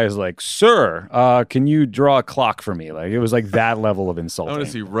Newsmax guy is like, sir, can you draw a clock for me? Like, it was like that level of insulting. I want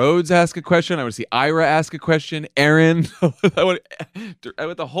to see Rhodes ask a question. I want to see Ira ask a question. Aaron. I want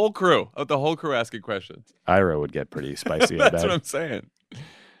the whole crew. I want the whole crew asking questions. Ira would get pretty spicy about it. That's what I'm saying.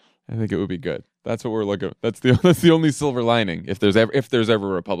 I think it would be good. That's what we're looking. That's the only silver lining if there's ever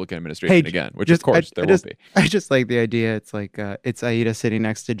a Republican administration again, which of course there won't be. I just like the idea. It's like it's Aida sitting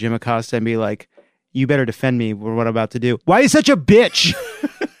next to Jim Acosta and be like, "You better defend me for what I'm about to do. Why are you such a bitch?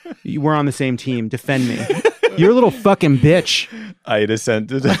 We're on the same team. Defend me. You're a little fucking bitch." Aida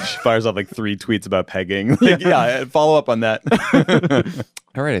she fires off like 3 tweets about pegging. Like, yeah, follow up on that.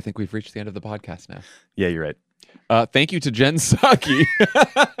 All right, I think we've reached the end of the podcast now. Yeah, you're right. Thank you to Jen Psaki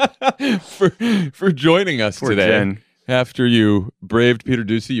for joining us today. Jen. After you braved Peter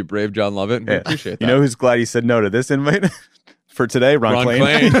Ducey, you braved John Lovett. We appreciate that. You know who's glad he said no to this invite for today? Ron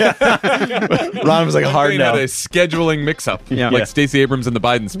Klain. Ron was like, hard no. Had a scheduling mix-up, like Stacey Abrams in the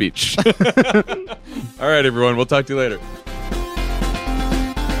Biden speech. All right, everyone. We'll talk to you later.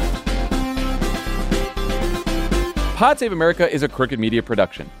 Pod Save America is a Crooked Media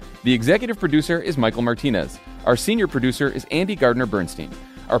production. The executive producer is Michael Martinez. Our senior producer is Andy Gardner-Bernstein.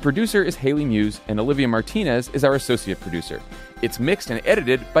 Our producer is Haley Muse, and Olivia Martinez is our associate producer. It's mixed and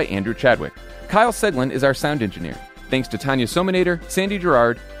edited by Andrew Chadwick. Kyle Seglin is our sound engineer. Thanks to Tanya Sominator, Sandy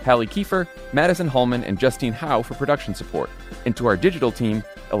Gerard, Hallie Kiefer, Madison Hallman, and Justine Howe for production support. And to our digital team,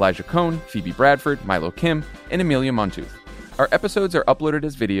 Elijah Cohn, Phoebe Bradford, Milo Kim, and Amelia Montooth. Our episodes are uploaded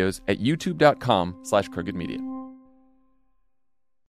as videos at youtube.com/crookedmedia.